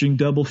 averaging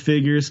double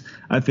figures.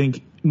 I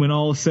think when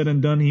all is said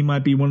and done, he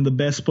might be one of the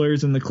best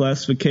players in the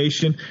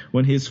classification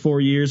when his 4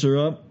 years are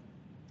up.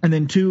 And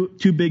then two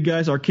big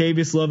guys,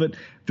 Arcavius Lovett,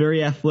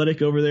 very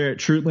athletic over there at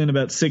Trutland,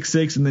 about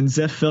 6'6", and then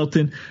Zeph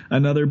Felton,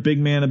 another big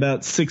man,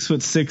 about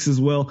 6'6"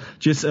 as well.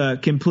 Just a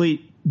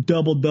complete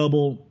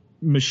double-double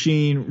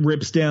machine,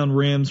 rips down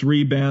rims,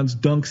 rebounds,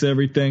 dunks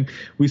everything.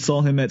 We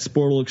saw him at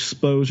Sportal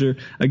Exposure,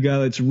 a guy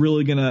that's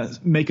really going to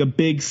make a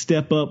big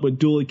step up with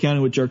Dooley County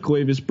with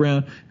Jarquavius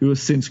Brown, who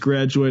has since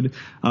graduated.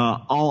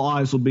 All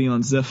eyes will be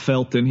on Zeph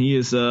Felton.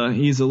 He's a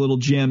little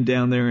gem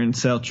down there in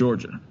South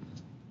Georgia.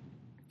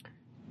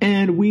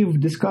 And we've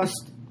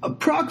discussed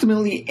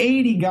approximately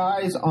 80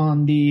 guys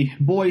on the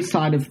boys'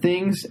 side of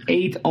things,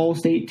 8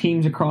 all-state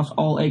teams across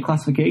all A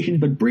classifications.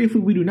 But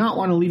briefly, we do not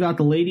want to leave out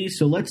the ladies,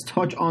 so let's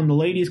touch on the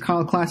ladies.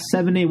 Kyle, Class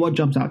 7A, what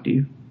jumps out to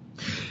you?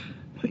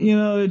 You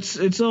know,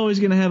 it's always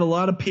going to have a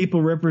lot of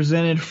people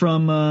represented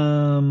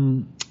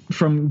from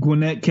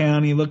Gwinnett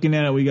County. Looking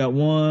at it, we got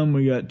 1,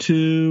 we got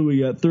 2, we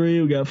got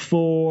 3, we got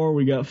 4,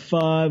 we got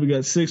 5, we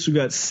got 6, we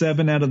got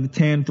 7 out of the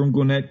 10 from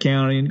Gwinnett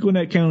County. And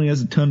Gwinnett County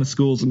has a ton of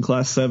schools in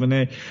Class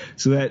 7A,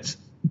 so that's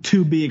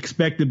to be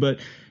expected. But,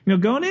 you know,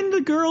 going into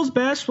girls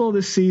basketball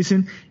this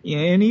season,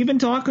 and even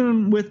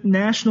talking with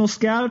national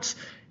scouts,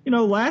 you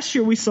know, last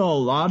year we saw a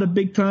lot of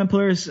big-time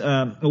players.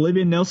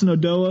 Olivia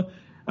Nelson-Odoa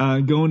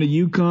going to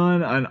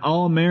UConn, an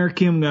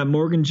All-American. We got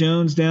Morgan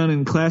Jones down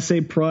in Class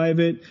A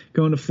private,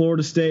 going to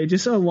Florida State.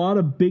 Just a lot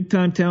of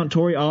big-time talent.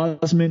 Tori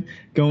Osmond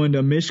going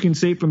to Michigan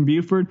State from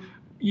Buford.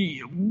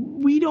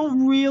 We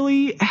don't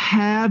really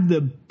have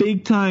the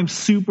big-time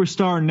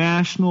superstar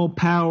national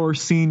power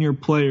senior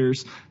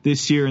players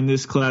this year in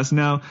this class.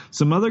 Now,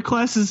 some other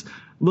classes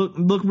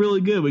look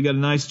really good. We got a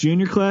nice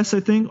junior class, I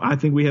think. I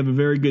think we have a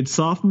very good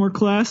sophomore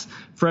class.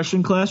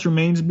 Freshman class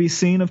remains to be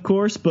seen, of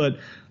course, but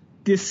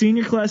this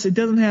senior class, it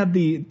doesn't have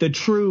the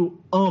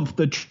true oomph,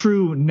 the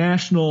true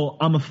national,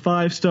 I'm a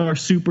 5-star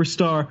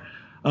superstar,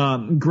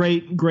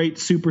 great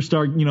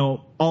superstar, you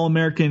know,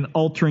 All-American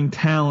altering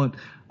talent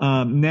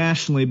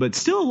nationally, but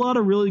still a lot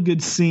of really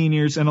good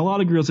seniors and a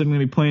lot of girls that are going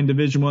to be playing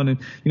Division I. And,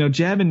 you know,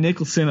 Javin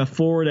Nicholson, a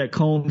forward at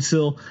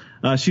Collinsville,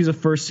 she's a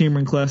first-teamer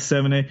in Class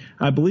 7A.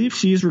 I believe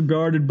she's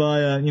regarded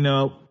by, you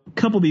know, a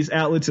couple of these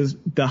outlets as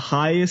the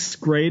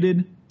highest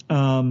graded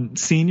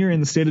senior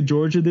in the state of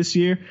Georgia this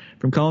year.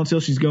 From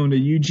Collinsville, she's going to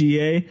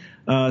UGA.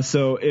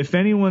 So if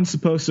anyone's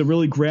supposed to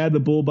really grab the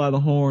bull by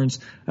the horns,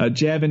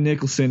 Javin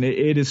Nicholson,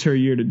 it is her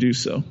year to do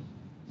so.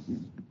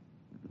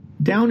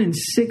 Down in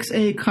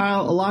 6A,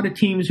 Kyle, a lot of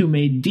teams who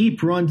made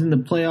deep runs in the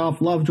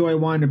playoff, Lovejoy,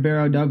 Winder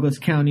Barrow, Douglas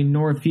County,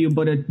 Northview,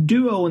 but a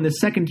duo in the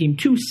second team,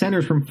 2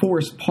 centers from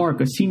Forest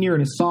Park, a senior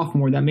and a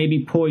sophomore that may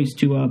be poised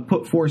to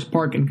put Forest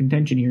Park in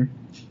contention here.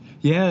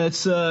 Yeah,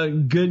 that's a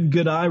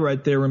good eye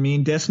right there,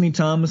 Ramin. Destiny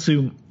Thomas,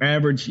 who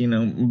averaged, you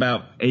know,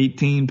 about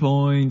 18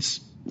 points,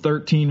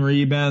 13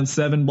 rebounds,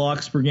 7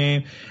 blocks per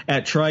game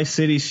at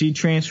Tri-City. She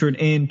transferred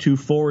into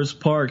Forest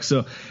Park.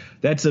 So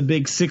that's a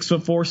big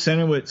 6'4"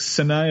 center with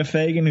Sanaya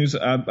Fagan, who's,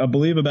 I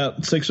believe,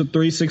 about 6'3",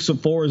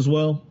 6'4" as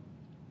well.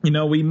 You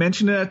know, we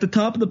mentioned it at the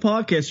top of the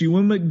podcast. You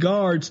win with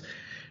guards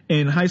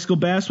in high school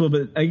basketball,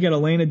 but they got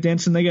Elena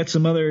Denson. They got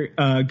some other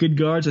good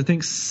guards. I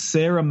think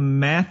Sarah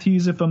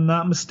Matthews, if I'm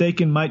not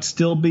mistaken, might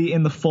still be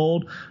in the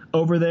fold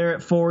over there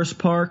at Forest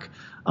Park.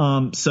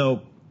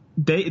 So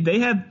they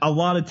have a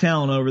lot of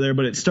talent over there,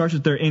 but it starts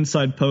with their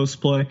inside post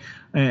play.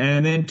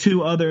 And then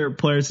 2 other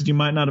players that you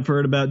might not have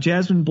heard about.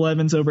 Jasmine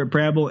Blevins over at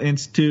Prattville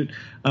Institute.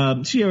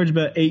 She averaged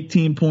about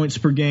 18 points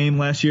per game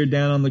last year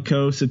down on the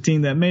coast, a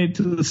team that made it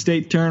to the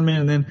state tournament.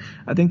 And then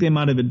I think they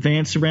might have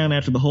advanced around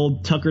after the whole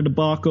Tucker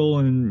debacle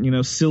and, you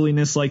know,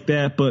 silliness like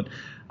that. But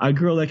a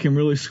girl that can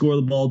really score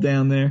the ball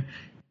down there.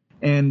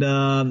 And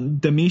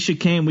Demisha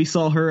Kane, we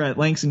saw her at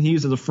Langston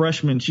Hughes as a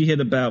freshman. She hit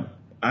about,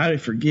 I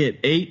forget,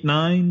 8,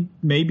 9,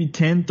 maybe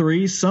 10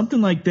 threes, something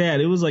like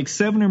that. It was like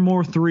 7 or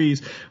more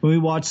threes when we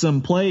watched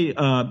some play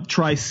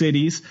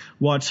Tri-Cities,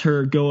 watch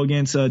her go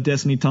against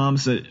Destiny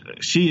Thomas.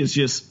 She is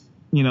just,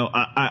 you know,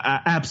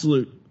 a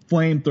absolute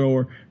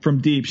flamethrower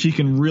from deep. She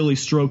can really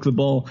stroke the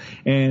ball.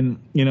 And,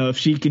 you know, if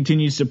she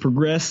continues to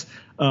progress,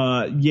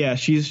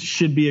 she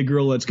should be a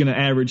girl that's going to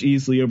average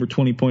easily over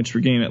 20 points per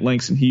game at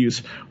Langston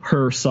Hughes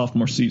her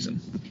sophomore season.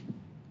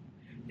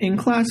 In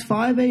Class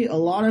 5A, a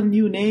lot of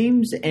new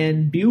names,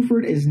 and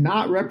Buford is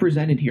not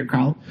represented here,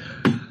 Kyle.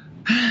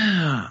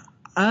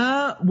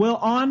 Well,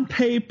 on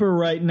paper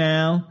right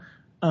now,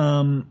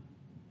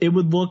 it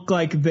would look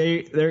like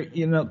they're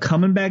you know,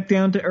 coming back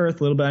down to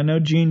earth a little bit. I know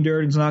Gene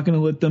Durden's not going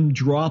to let them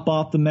drop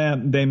off the map.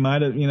 They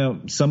might have, you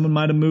know, someone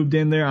might have moved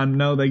in there. I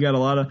know they got a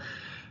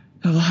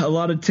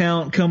lot of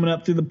talent coming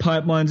up through the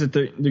pipelines that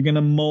they're going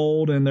to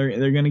mold, and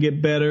they're going to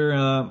get better.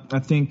 I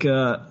think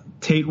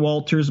Tate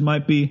Walters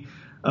might be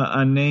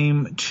a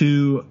name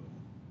to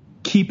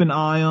keep an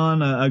eye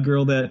on, a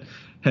girl that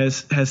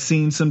has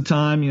seen some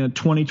time, you know,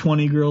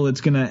 2020 girl that's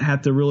going to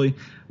have to really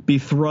be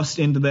thrust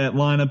into that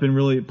lineup and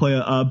really play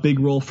a big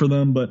role for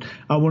them. But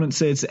I wouldn't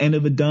say it's the end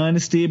of a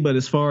dynasty, but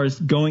as far as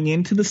going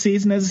into the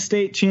season as a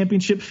state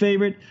championship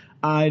favorite,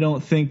 I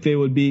don't think they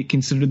would be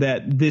considered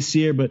that this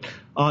year, but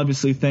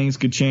obviously things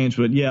could change.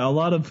 But yeah, a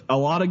lot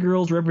of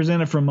girls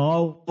represented from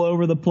all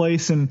over the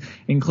place, and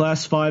in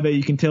Class 5A,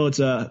 you can tell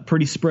it's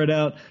pretty spread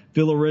out.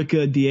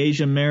 Villarica,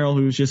 Deasia Merrill,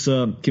 who's just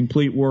a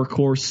complete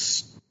workhorse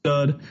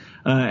stud,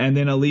 and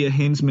then Aaliyah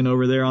Hinsman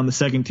over there on the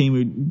second team,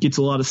 who gets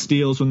a lot of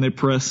steals when they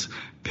press,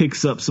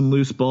 picks up some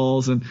loose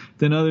balls. And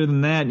then other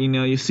than that, you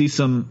know, you see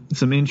some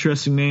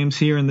interesting names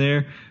here and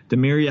there.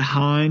 Demaria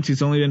Hines,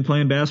 who's only been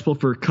playing basketball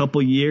for a couple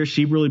years.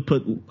 She really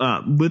put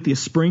Lithia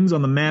Springs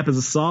on the map as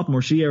a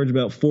sophomore. She averaged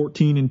about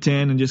 14 and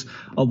 10 and just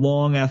a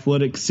long,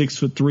 athletic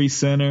 6'3"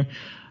 center.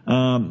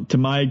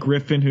 Tamaya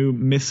Griffin, who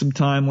missed some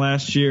time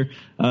last year,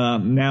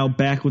 now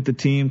back with the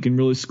team, can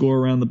really score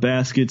around the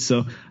basket.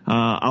 So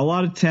a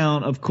lot of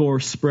talent, of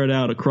course, spread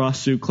out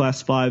across through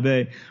Class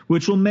 5A,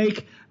 which will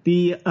make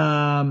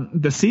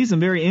the season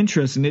very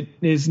interesting. It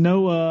is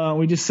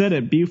we just said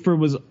it, Buford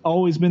was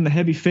always been the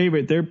heavy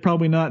favorite. They're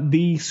probably not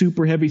the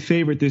super heavy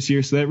favorite this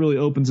year, so that really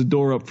opens the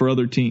door up for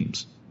other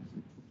teams.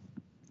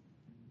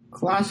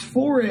 Class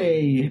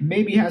 4A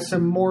maybe has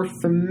some more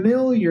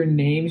familiar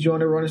names. You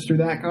want to run us through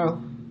that,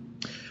 Kyle?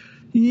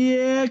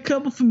 Yeah, a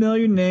couple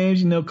familiar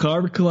names.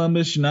 Carver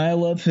Columbus, Shania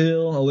Love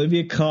Hill,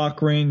 Olivia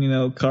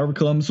Cochran. Carver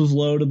Columbus was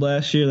loaded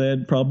last year. They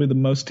had probably the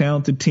most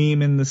talented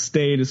team in the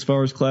state as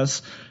far as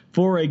Class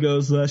 4A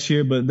goes last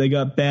year, but they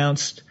got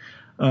bounced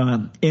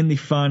in the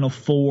Final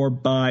Four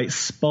by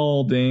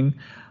Spalding.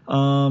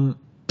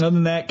 Other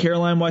than that,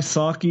 Caroline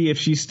Wysocki, if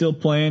she's still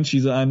playing,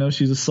 I know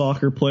she's a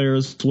soccer player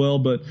as well,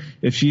 but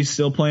if she's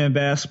still playing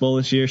basketball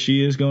this year,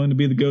 she is going to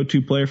be the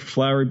go-to player for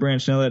Flowery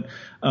Branch now that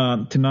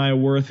Tanaya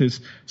Worth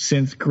has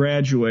since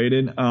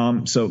graduated.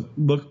 So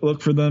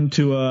look for them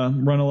to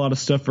run a lot of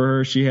stuff for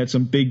her. She had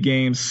some big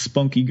games,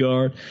 spunky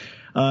guard.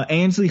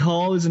 Ansley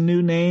Hall is a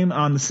new name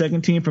on the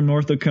second team from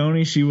North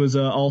Oconee. She was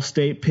an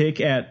all-state pick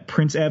at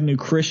Prince Avenue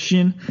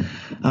Christian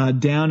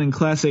down in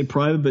Class A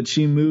private, but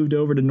she moved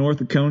over to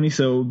North Oconee,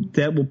 so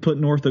that will put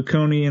North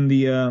Oconee in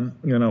the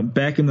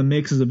back in the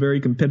mix as a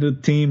very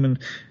competitive team and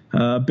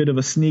a bit of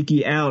a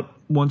sneaky out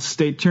once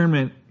state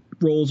tournament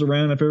rolls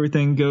around if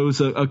everything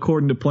goes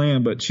according to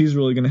plan. But she's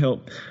really going to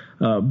help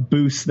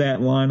boost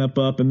that lineup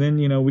up. And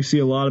then we see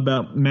a lot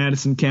about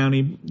Madison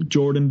County,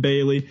 Jordan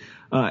Bailey.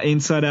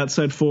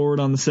 Inside-outside forward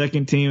on the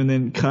second team, and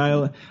then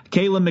Kayla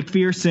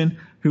McPherson,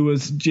 who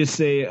was just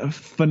a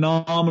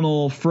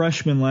phenomenal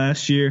freshman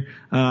last year.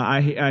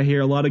 I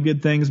hear a lot of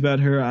good things about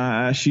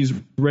her. She's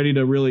ready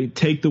to really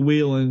take the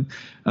wheel, and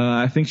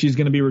I think she's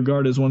going to be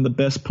regarded as one of the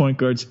best point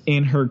guards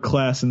in her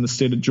class in the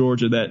state of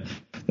Georgia, that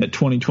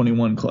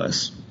 2021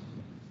 class.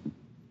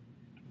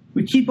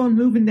 We keep on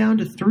moving down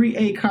to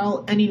 3A,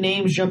 Kyle. Any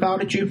names jump out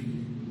at you?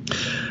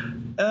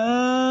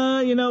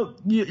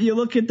 You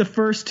look at the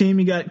first team,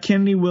 you got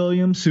Kennedy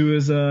Williams, who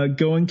is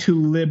going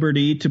to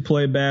Liberty to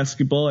play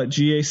basketball at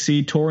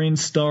GAC. Torian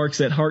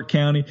Starks at Hart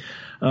County.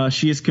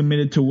 She is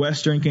committed to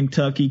Western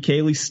Kentucky.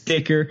 Kaylee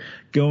Sticker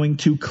going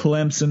to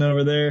Clemson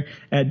over there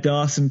at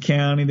Dawson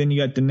County. Then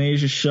you got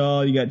Denasia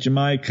Shaw. You got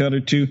Jemiah Cutter,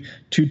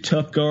 two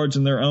tough guards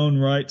in their own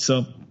right.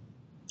 So,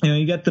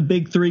 you got the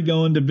big three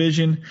going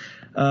Division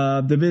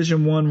I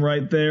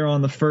right there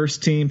on the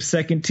first team.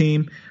 Second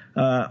team,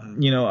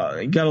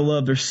 gotta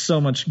love, there's so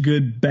much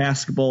good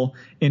basketball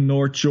in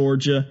North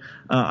Georgia,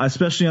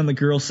 especially on the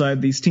girls'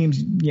 side. These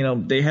teams,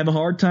 they have a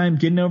hard time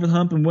getting over the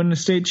hump and winning a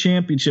state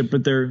championship,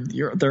 but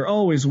they're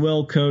always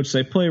well coached.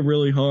 They play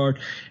really hard,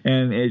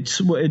 and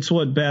it's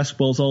what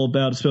basketball is all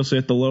about, especially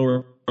at the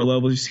lower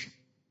levels. You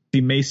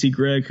see Macy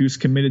Gregg, who's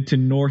committed to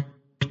North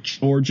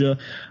Georgia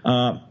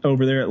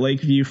over there at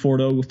Lakeview,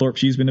 Fort Oglethorpe.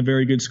 She's been a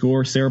very good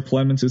scorer. Sarah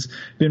Plemons has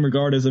been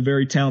regarded as a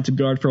very talented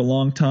guard for a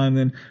long time.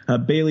 Then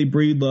Bailey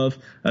Breedlove,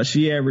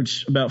 she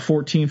averaged about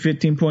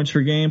 15 points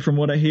per game from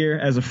what I hear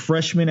as a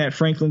freshman at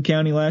Franklin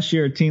County last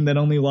year, a team that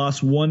only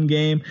lost one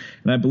game,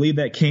 and I believe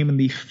that came in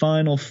the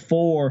Final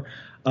Four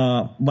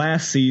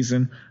last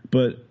season.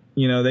 But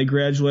they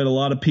graduated a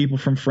lot of people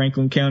from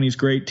Franklin County's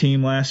great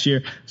team last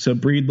year. So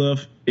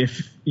Breedlove,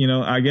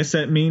 I guess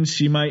that means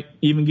she might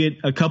even get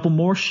a couple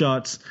more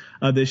shots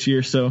this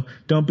year. So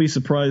don't be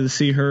surprised to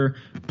see her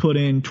put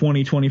in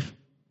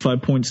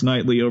 25 points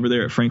nightly over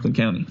there at Franklin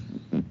County.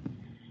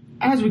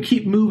 As we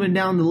keep moving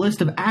down the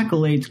list of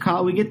accolades,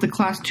 Kyle, we get to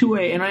Class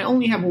 2A, and I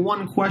only have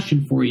one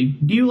question for you.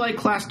 Do you like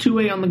Class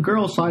 2A on the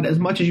girls' side as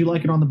much as you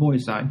like it on the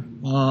boys' side?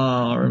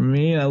 Oh,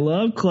 man, I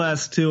love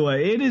Class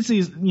 2A. It is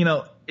these,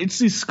 it's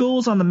these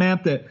schools on the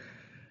map that,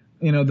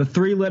 the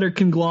three-letter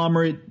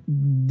conglomerate,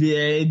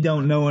 they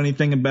don't know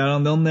anything about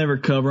them. They'll never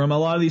cover them. A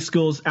lot of these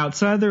schools,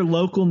 outside their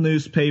local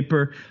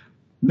newspaper,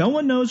 no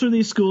one knows where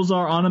these schools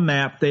are on a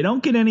map. They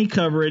don't get any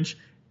coverage,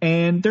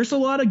 and there's a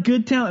lot of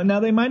good talent.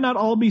 Now, they might not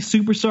all be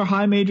superstar,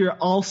 high-major,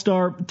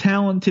 all-star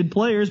talented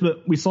players,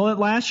 but we saw it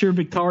last year,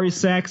 Victoria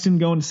Saxton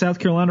going to South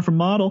Carolina for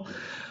Model.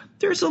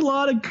 There's a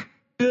lot of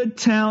good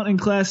talent in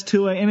Class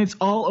 2A, and it's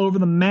all over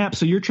the map.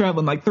 So you're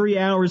traveling like 3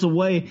 hours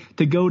away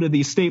to go to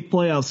these state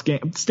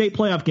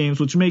playoff games,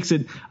 which makes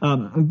it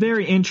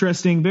very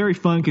interesting, very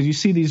fun, because you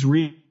see these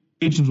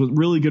regions with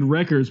really good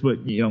records. But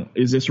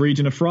is this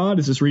region a fraud?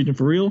 Is this region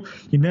for real?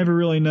 You never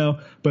really know.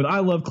 But I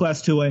love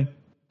Class 2A,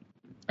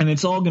 and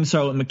it's all going to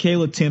start with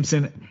Michaela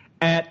Timpson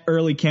at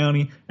Early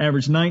County,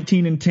 averaged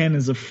 19 and 10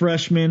 as a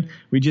freshman.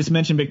 We just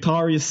mentioned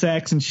Victoria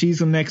Saxton. She's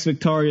the next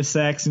Victoria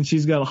Saxton.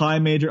 She's got high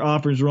major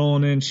offers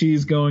rolling in.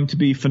 She's going to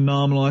be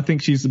phenomenal. I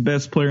think she's the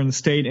best player in the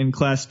state in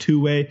Class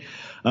 2A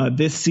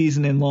this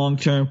season and long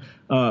term.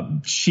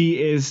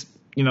 She is,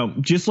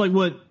 just like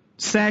what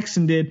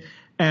Saxton did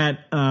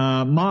at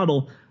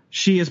Model,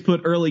 she has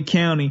put Early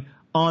County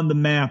on the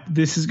map.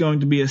 This is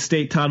going to be a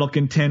state title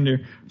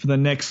contender for the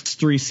next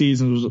 3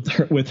 seasons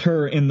with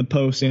her in the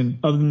post. And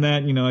other than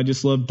that, I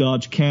just love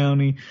Dodge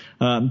County,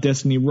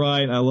 Destiny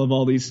Wright. I love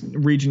all these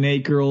Region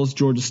 8 girls.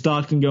 Georgia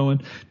Stockton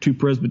going to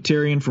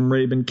Presbyterian from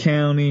Rabun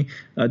County.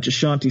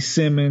 Jashanti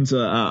Simmons,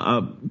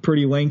 a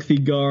pretty lengthy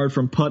guard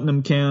from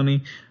Putnam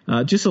County.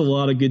 Just a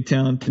lot of good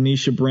talent.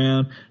 Tanisha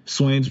Brown,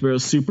 Swainsboro,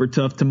 super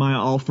tough. Tamaya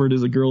Alford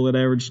is a girl that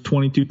averaged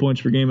 22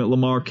 points per game at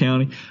Lamar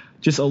County.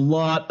 Just a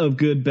lot of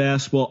good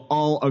basketball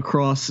all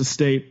across the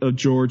state of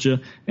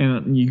Georgia.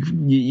 And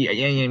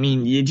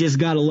you just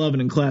got to love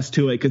it in Class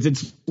 2A because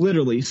it's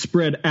literally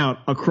spread out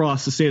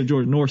across the state of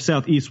Georgia, north,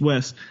 south, east,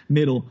 west,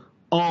 middle,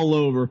 all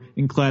over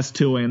in Class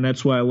 2A. And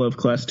that's why I love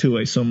Class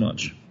 2A so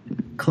much.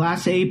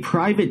 Class A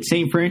private,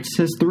 St. Francis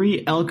has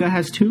 3, Elka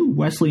has 2,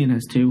 Wesleyan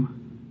has 2.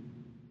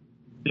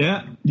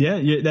 Yeah,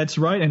 that's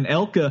right. And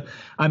Elka,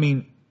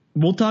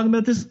 we'll talk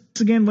about this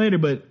again later,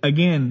 but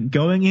again,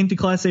 going into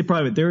Class A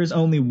private, there is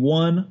only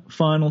one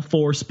Final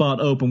Four spot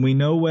open. We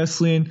know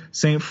Wesleyan,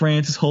 St.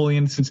 Francis, Holy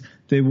Innocents,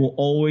 they will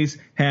always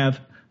have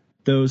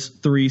those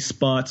 3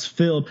 spots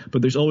filled,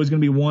 but there's always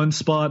going to be one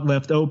spot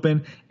left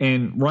open.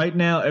 And right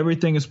now,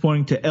 everything is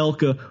pointing to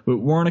Elka with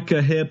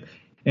Wernicke Hip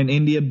and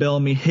India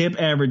Bellamy.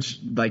 Hip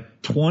averaged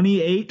like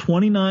 28,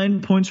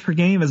 29 points per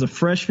game as a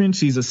freshman.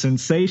 She's a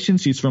sensation.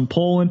 She's from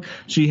Poland.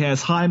 She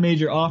has high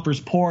major offers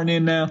pouring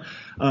in now.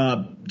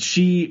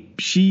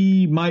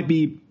 She might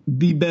be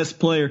the best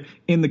player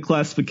in the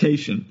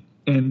classification,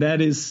 and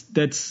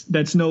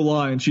that's no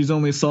lie. And she's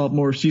only a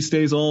sophomore. She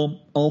stays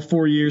all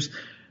 4 years.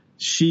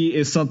 She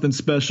is something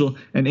special.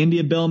 And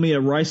India Bellamy, a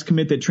Rice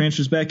commit that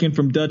transfers back in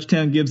from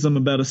Dutchtown, gives them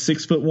about a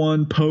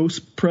 6'1"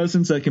 post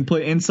presence that can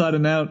play inside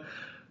and out.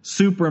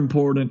 Super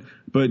important.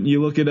 But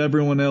you look at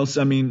everyone else.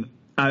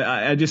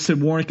 I just said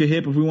Wernicke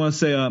Hip. If we want to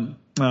say,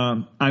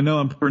 I know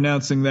I'm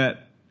pronouncing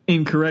that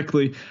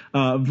incorrectly,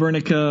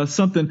 Wernicke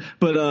something.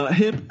 But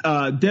Hip,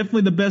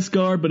 definitely the best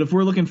guard. But if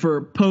we're looking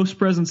for post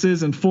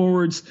presences and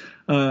forwards,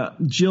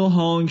 Jill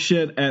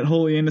Hollingshed at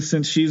Holy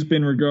Innocents, she's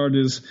been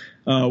regarded as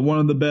one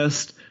of the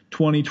best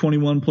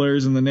 2021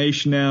 players in the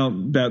nation now,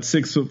 about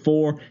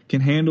 6'4",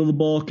 can handle the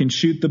ball, can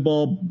shoot the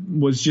ball,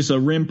 was just a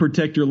rim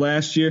protector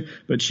last year,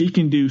 but she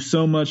can do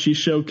so much. She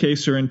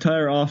showcased her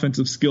entire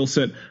offensive skill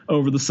set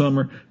over the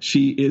summer.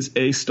 She is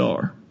a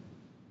star.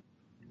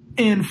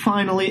 And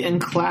finally, in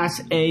Class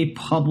A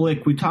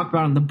public, we talked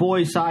about on the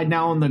boys' side,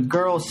 now on the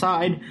girls'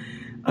 side,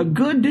 a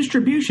good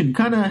distribution,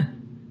 kind of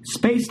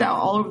spaced out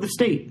all over the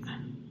state.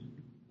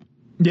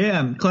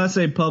 Yeah, Class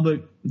A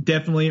public,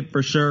 definitely,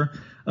 for sure.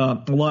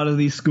 A lot of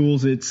these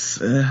schools, it's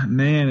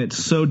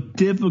so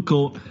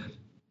difficult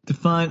to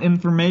find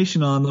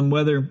information on them,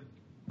 whether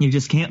you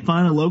just can't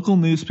find a local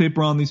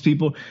newspaper on these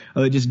people,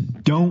 or they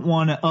just don't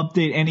want to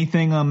update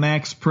anything on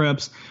Max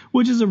Preps,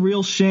 which is a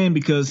real shame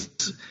because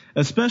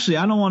especially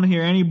I don't want to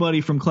hear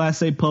anybody from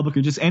Class A public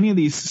or just any of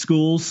these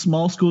schools,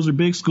 small schools or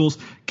big schools,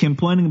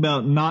 complaining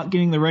about not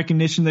getting the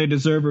recognition they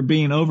deserve or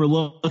being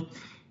overlooked.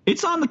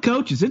 It's on the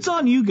coaches. It's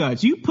on you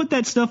guys. You put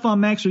that stuff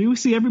on Max, or you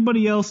see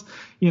everybody else,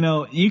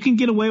 you can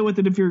get away with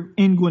it if you're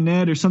in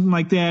Gwinnett or something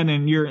like that,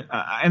 and you're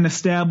an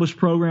established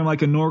program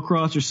like a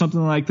Norcross or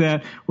something like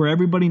that, where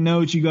everybody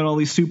knows you got all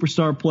these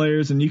superstar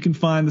players and you can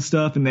find the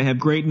stuff and they have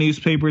great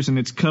newspapers and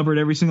it's covered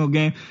every single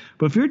game.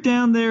 But if you're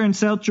down there in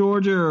South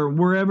Georgia or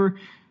wherever,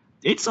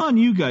 it's on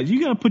you guys. You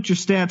got to put your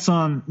stats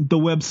on the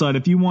website.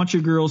 If you want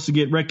your girls to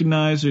get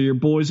recognized or your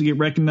boys to get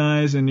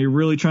recognized and you're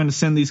really trying to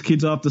send these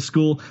kids off to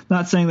school,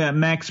 not saying that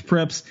Max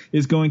Preps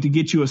is going to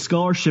get you a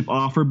scholarship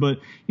offer, but,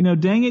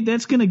 dang it,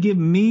 that's going to give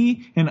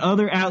me and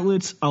other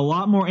outlets a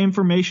lot more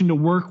information to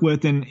work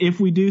with. And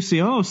if we do see,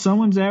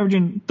 someone's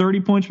averaging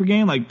 30 points per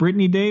game like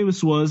Brittany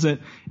Davis was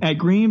at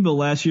Greenville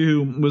last year,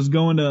 who was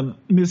going to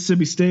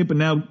Mississippi State but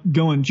now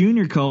going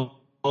junior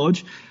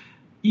college,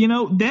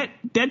 that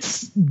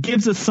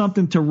gives us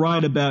something to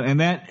write about, and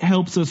that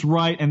helps us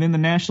write, and then the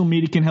national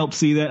media can help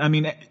see that.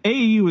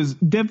 AAU is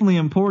definitely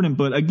important,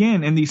 but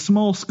again, in these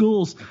small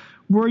schools,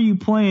 where are you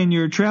playing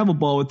your travel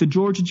ball with? The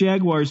Georgia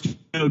Jaguars do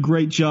a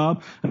great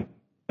job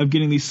of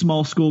getting these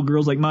small school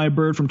girls like Maya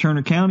Bird from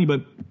Turner County,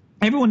 but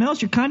everyone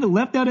else, you're kind of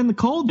left out in the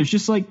cold. There's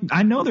just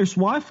I know there's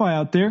Wi-Fi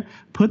out there.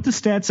 Put the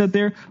stats out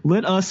there.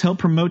 Let us help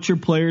promote your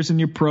players and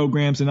your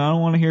programs, and I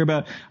don't want to hear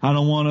about, I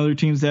don't want other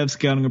teams to have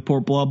scouting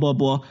report, blah, blah,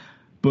 blah.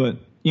 But,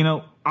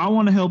 I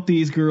want to help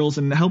these girls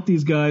and help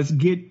these guys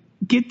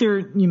get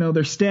their,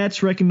 their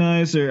stats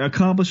recognized, their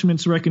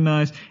accomplishments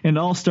recognized, and it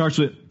all starts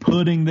with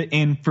putting the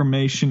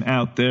information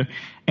out there.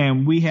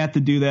 And we have to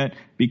do that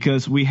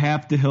because we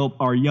have to help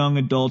our young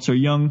adults, our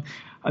young,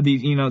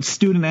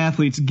 student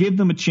athletes, give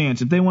them a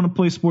chance. If they want to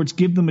play sports,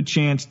 give them a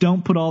chance.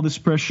 Don't put all this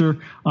pressure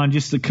on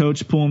just the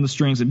coach pulling the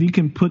strings. If you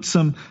can put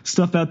some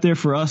stuff out there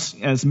for us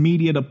as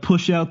media to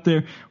push out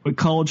there with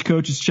college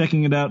coaches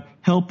checking it out,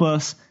 help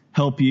us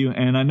help you.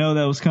 And I know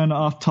that was kind of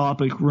off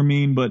topic,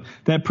 Ramin, but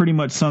that pretty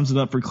much sums it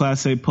up for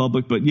Class A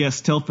public. But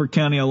yes, Telford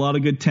County, a lot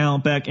of good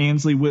talent back.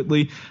 Ansley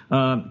Whitley,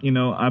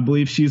 I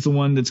believe she's the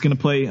one that's going to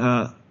play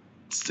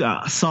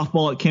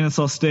softball at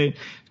Kennesaw State.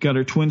 Got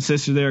her twin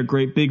sister there, a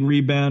great big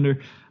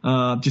rebounder.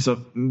 Just a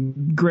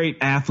great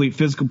athlete,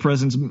 physical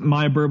presence.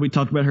 Maya Bird, we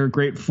talked about her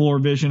great floor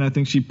vision. I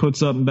think she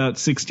puts up about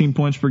 16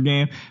 points per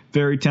game.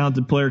 Very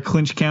talented player.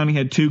 Clinch County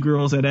had 2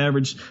 girls that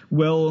averaged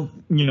well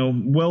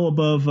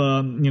above,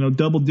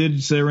 double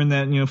digits. They were in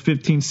that,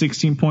 15,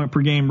 16 point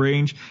per game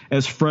range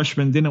as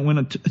freshmen. Didn't win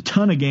a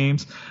ton of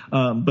games,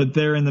 but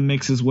they're in the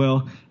mix as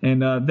well.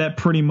 And that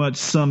pretty much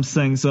sums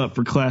things up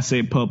for Class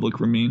A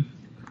public, Ramin.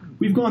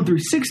 We've gone through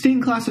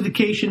 16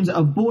 classifications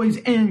of boys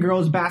and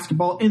girls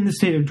basketball in the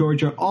state of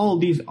Georgia. All of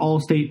these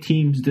all-state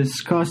teams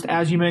discussed.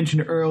 As you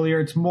mentioned earlier,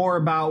 it's more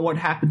about what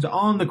happens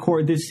on the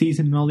court this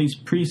season and all these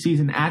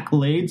preseason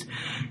accolades.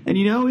 And,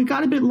 we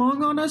got a bit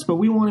long on us, but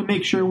we want to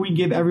make sure we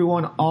give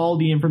everyone all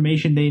the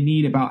information they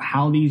need about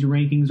how these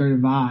rankings are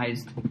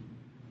devised.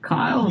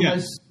 Kyle,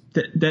 yes.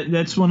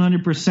 That's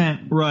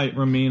 100% right,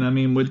 Ramin. I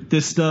mean, with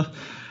this stuff,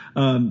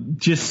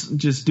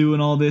 just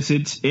doing all this,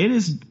 it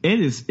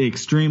is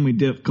extremely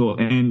difficult.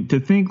 And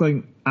to think,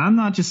 like, I'm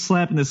not just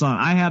slapping this on.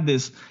 I have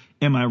this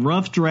in my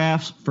rough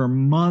drafts for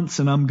months,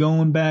 and I'm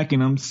going back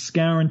and I'm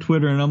scouring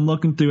Twitter and I'm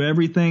looking through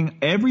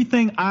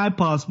everything I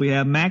possibly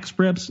have, Max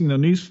Preps,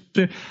 news,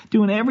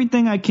 doing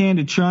everything I can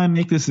to try and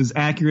make this as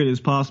accurate as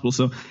possible.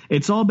 So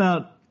it's all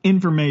about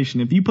information.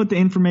 If you put the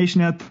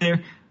information out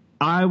there,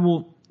 I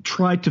will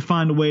try to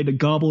find a way to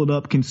gobble it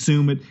up,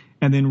 consume it,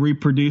 and then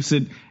reproduce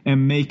it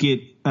and make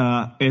it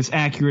as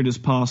accurate as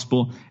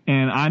possible.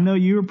 And I know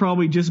you were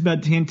probably just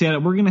about to hint at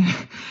it. We're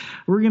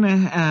gonna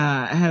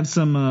have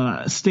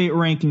some state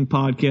ranking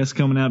podcasts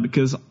coming out,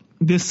 because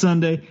this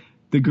Sunday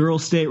the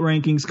girls' state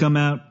rankings come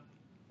out.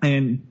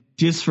 And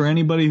just for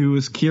anybody who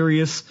is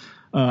curious,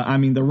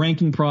 the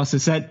ranking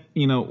process, that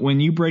when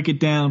you break it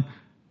down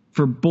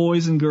for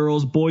boys and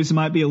girls, boys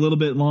might be a little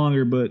bit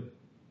longer, but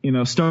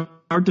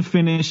start to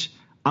finish,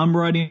 I'm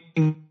writing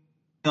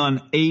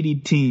on 80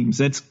 teams.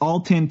 That's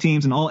all 10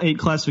 teams and all 8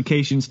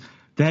 classifications.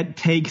 That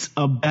takes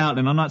about,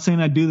 and I'm not saying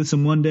I do this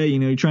in one day,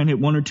 you're trying to hit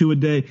 1 or 2 a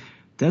day.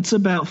 That's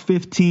about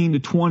 15 to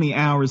 20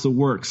 hours of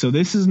work. So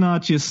this is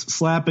not just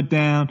slap it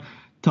down,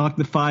 talk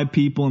to 5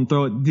 people and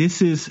throw it.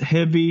 This is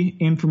heavy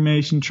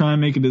information. Try and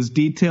make it as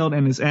detailed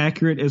and as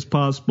accurate as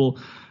possible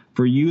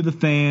for you, the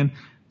fan,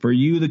 for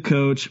you, the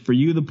coach, for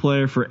you, the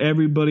player, for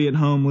everybody at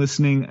home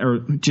listening, or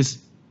just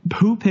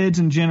hoop heads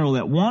in general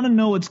that want to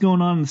know what's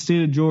going on in the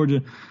state of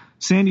Georgia.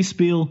 Sandy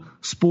Spiel,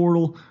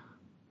 Sportle,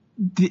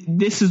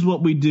 this is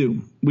what we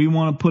do. We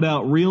want to put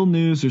out real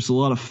news. There's a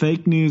lot of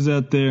fake news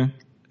out there.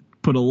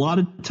 Put a lot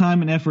of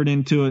time and effort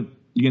into it.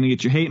 You're going to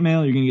get your hate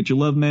mail. You're going to get your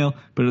love mail.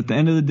 But at the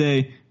end of the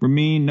day,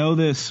 Ramin, know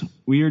this.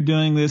 We are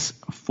doing this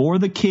for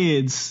the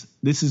kids.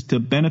 This is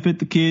to benefit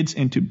the kids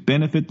and to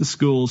benefit the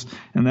schools,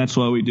 and that's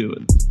why we do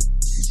it.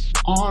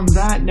 On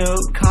that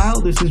note,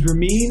 Kyle, this is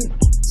Ramin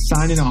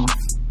signing off.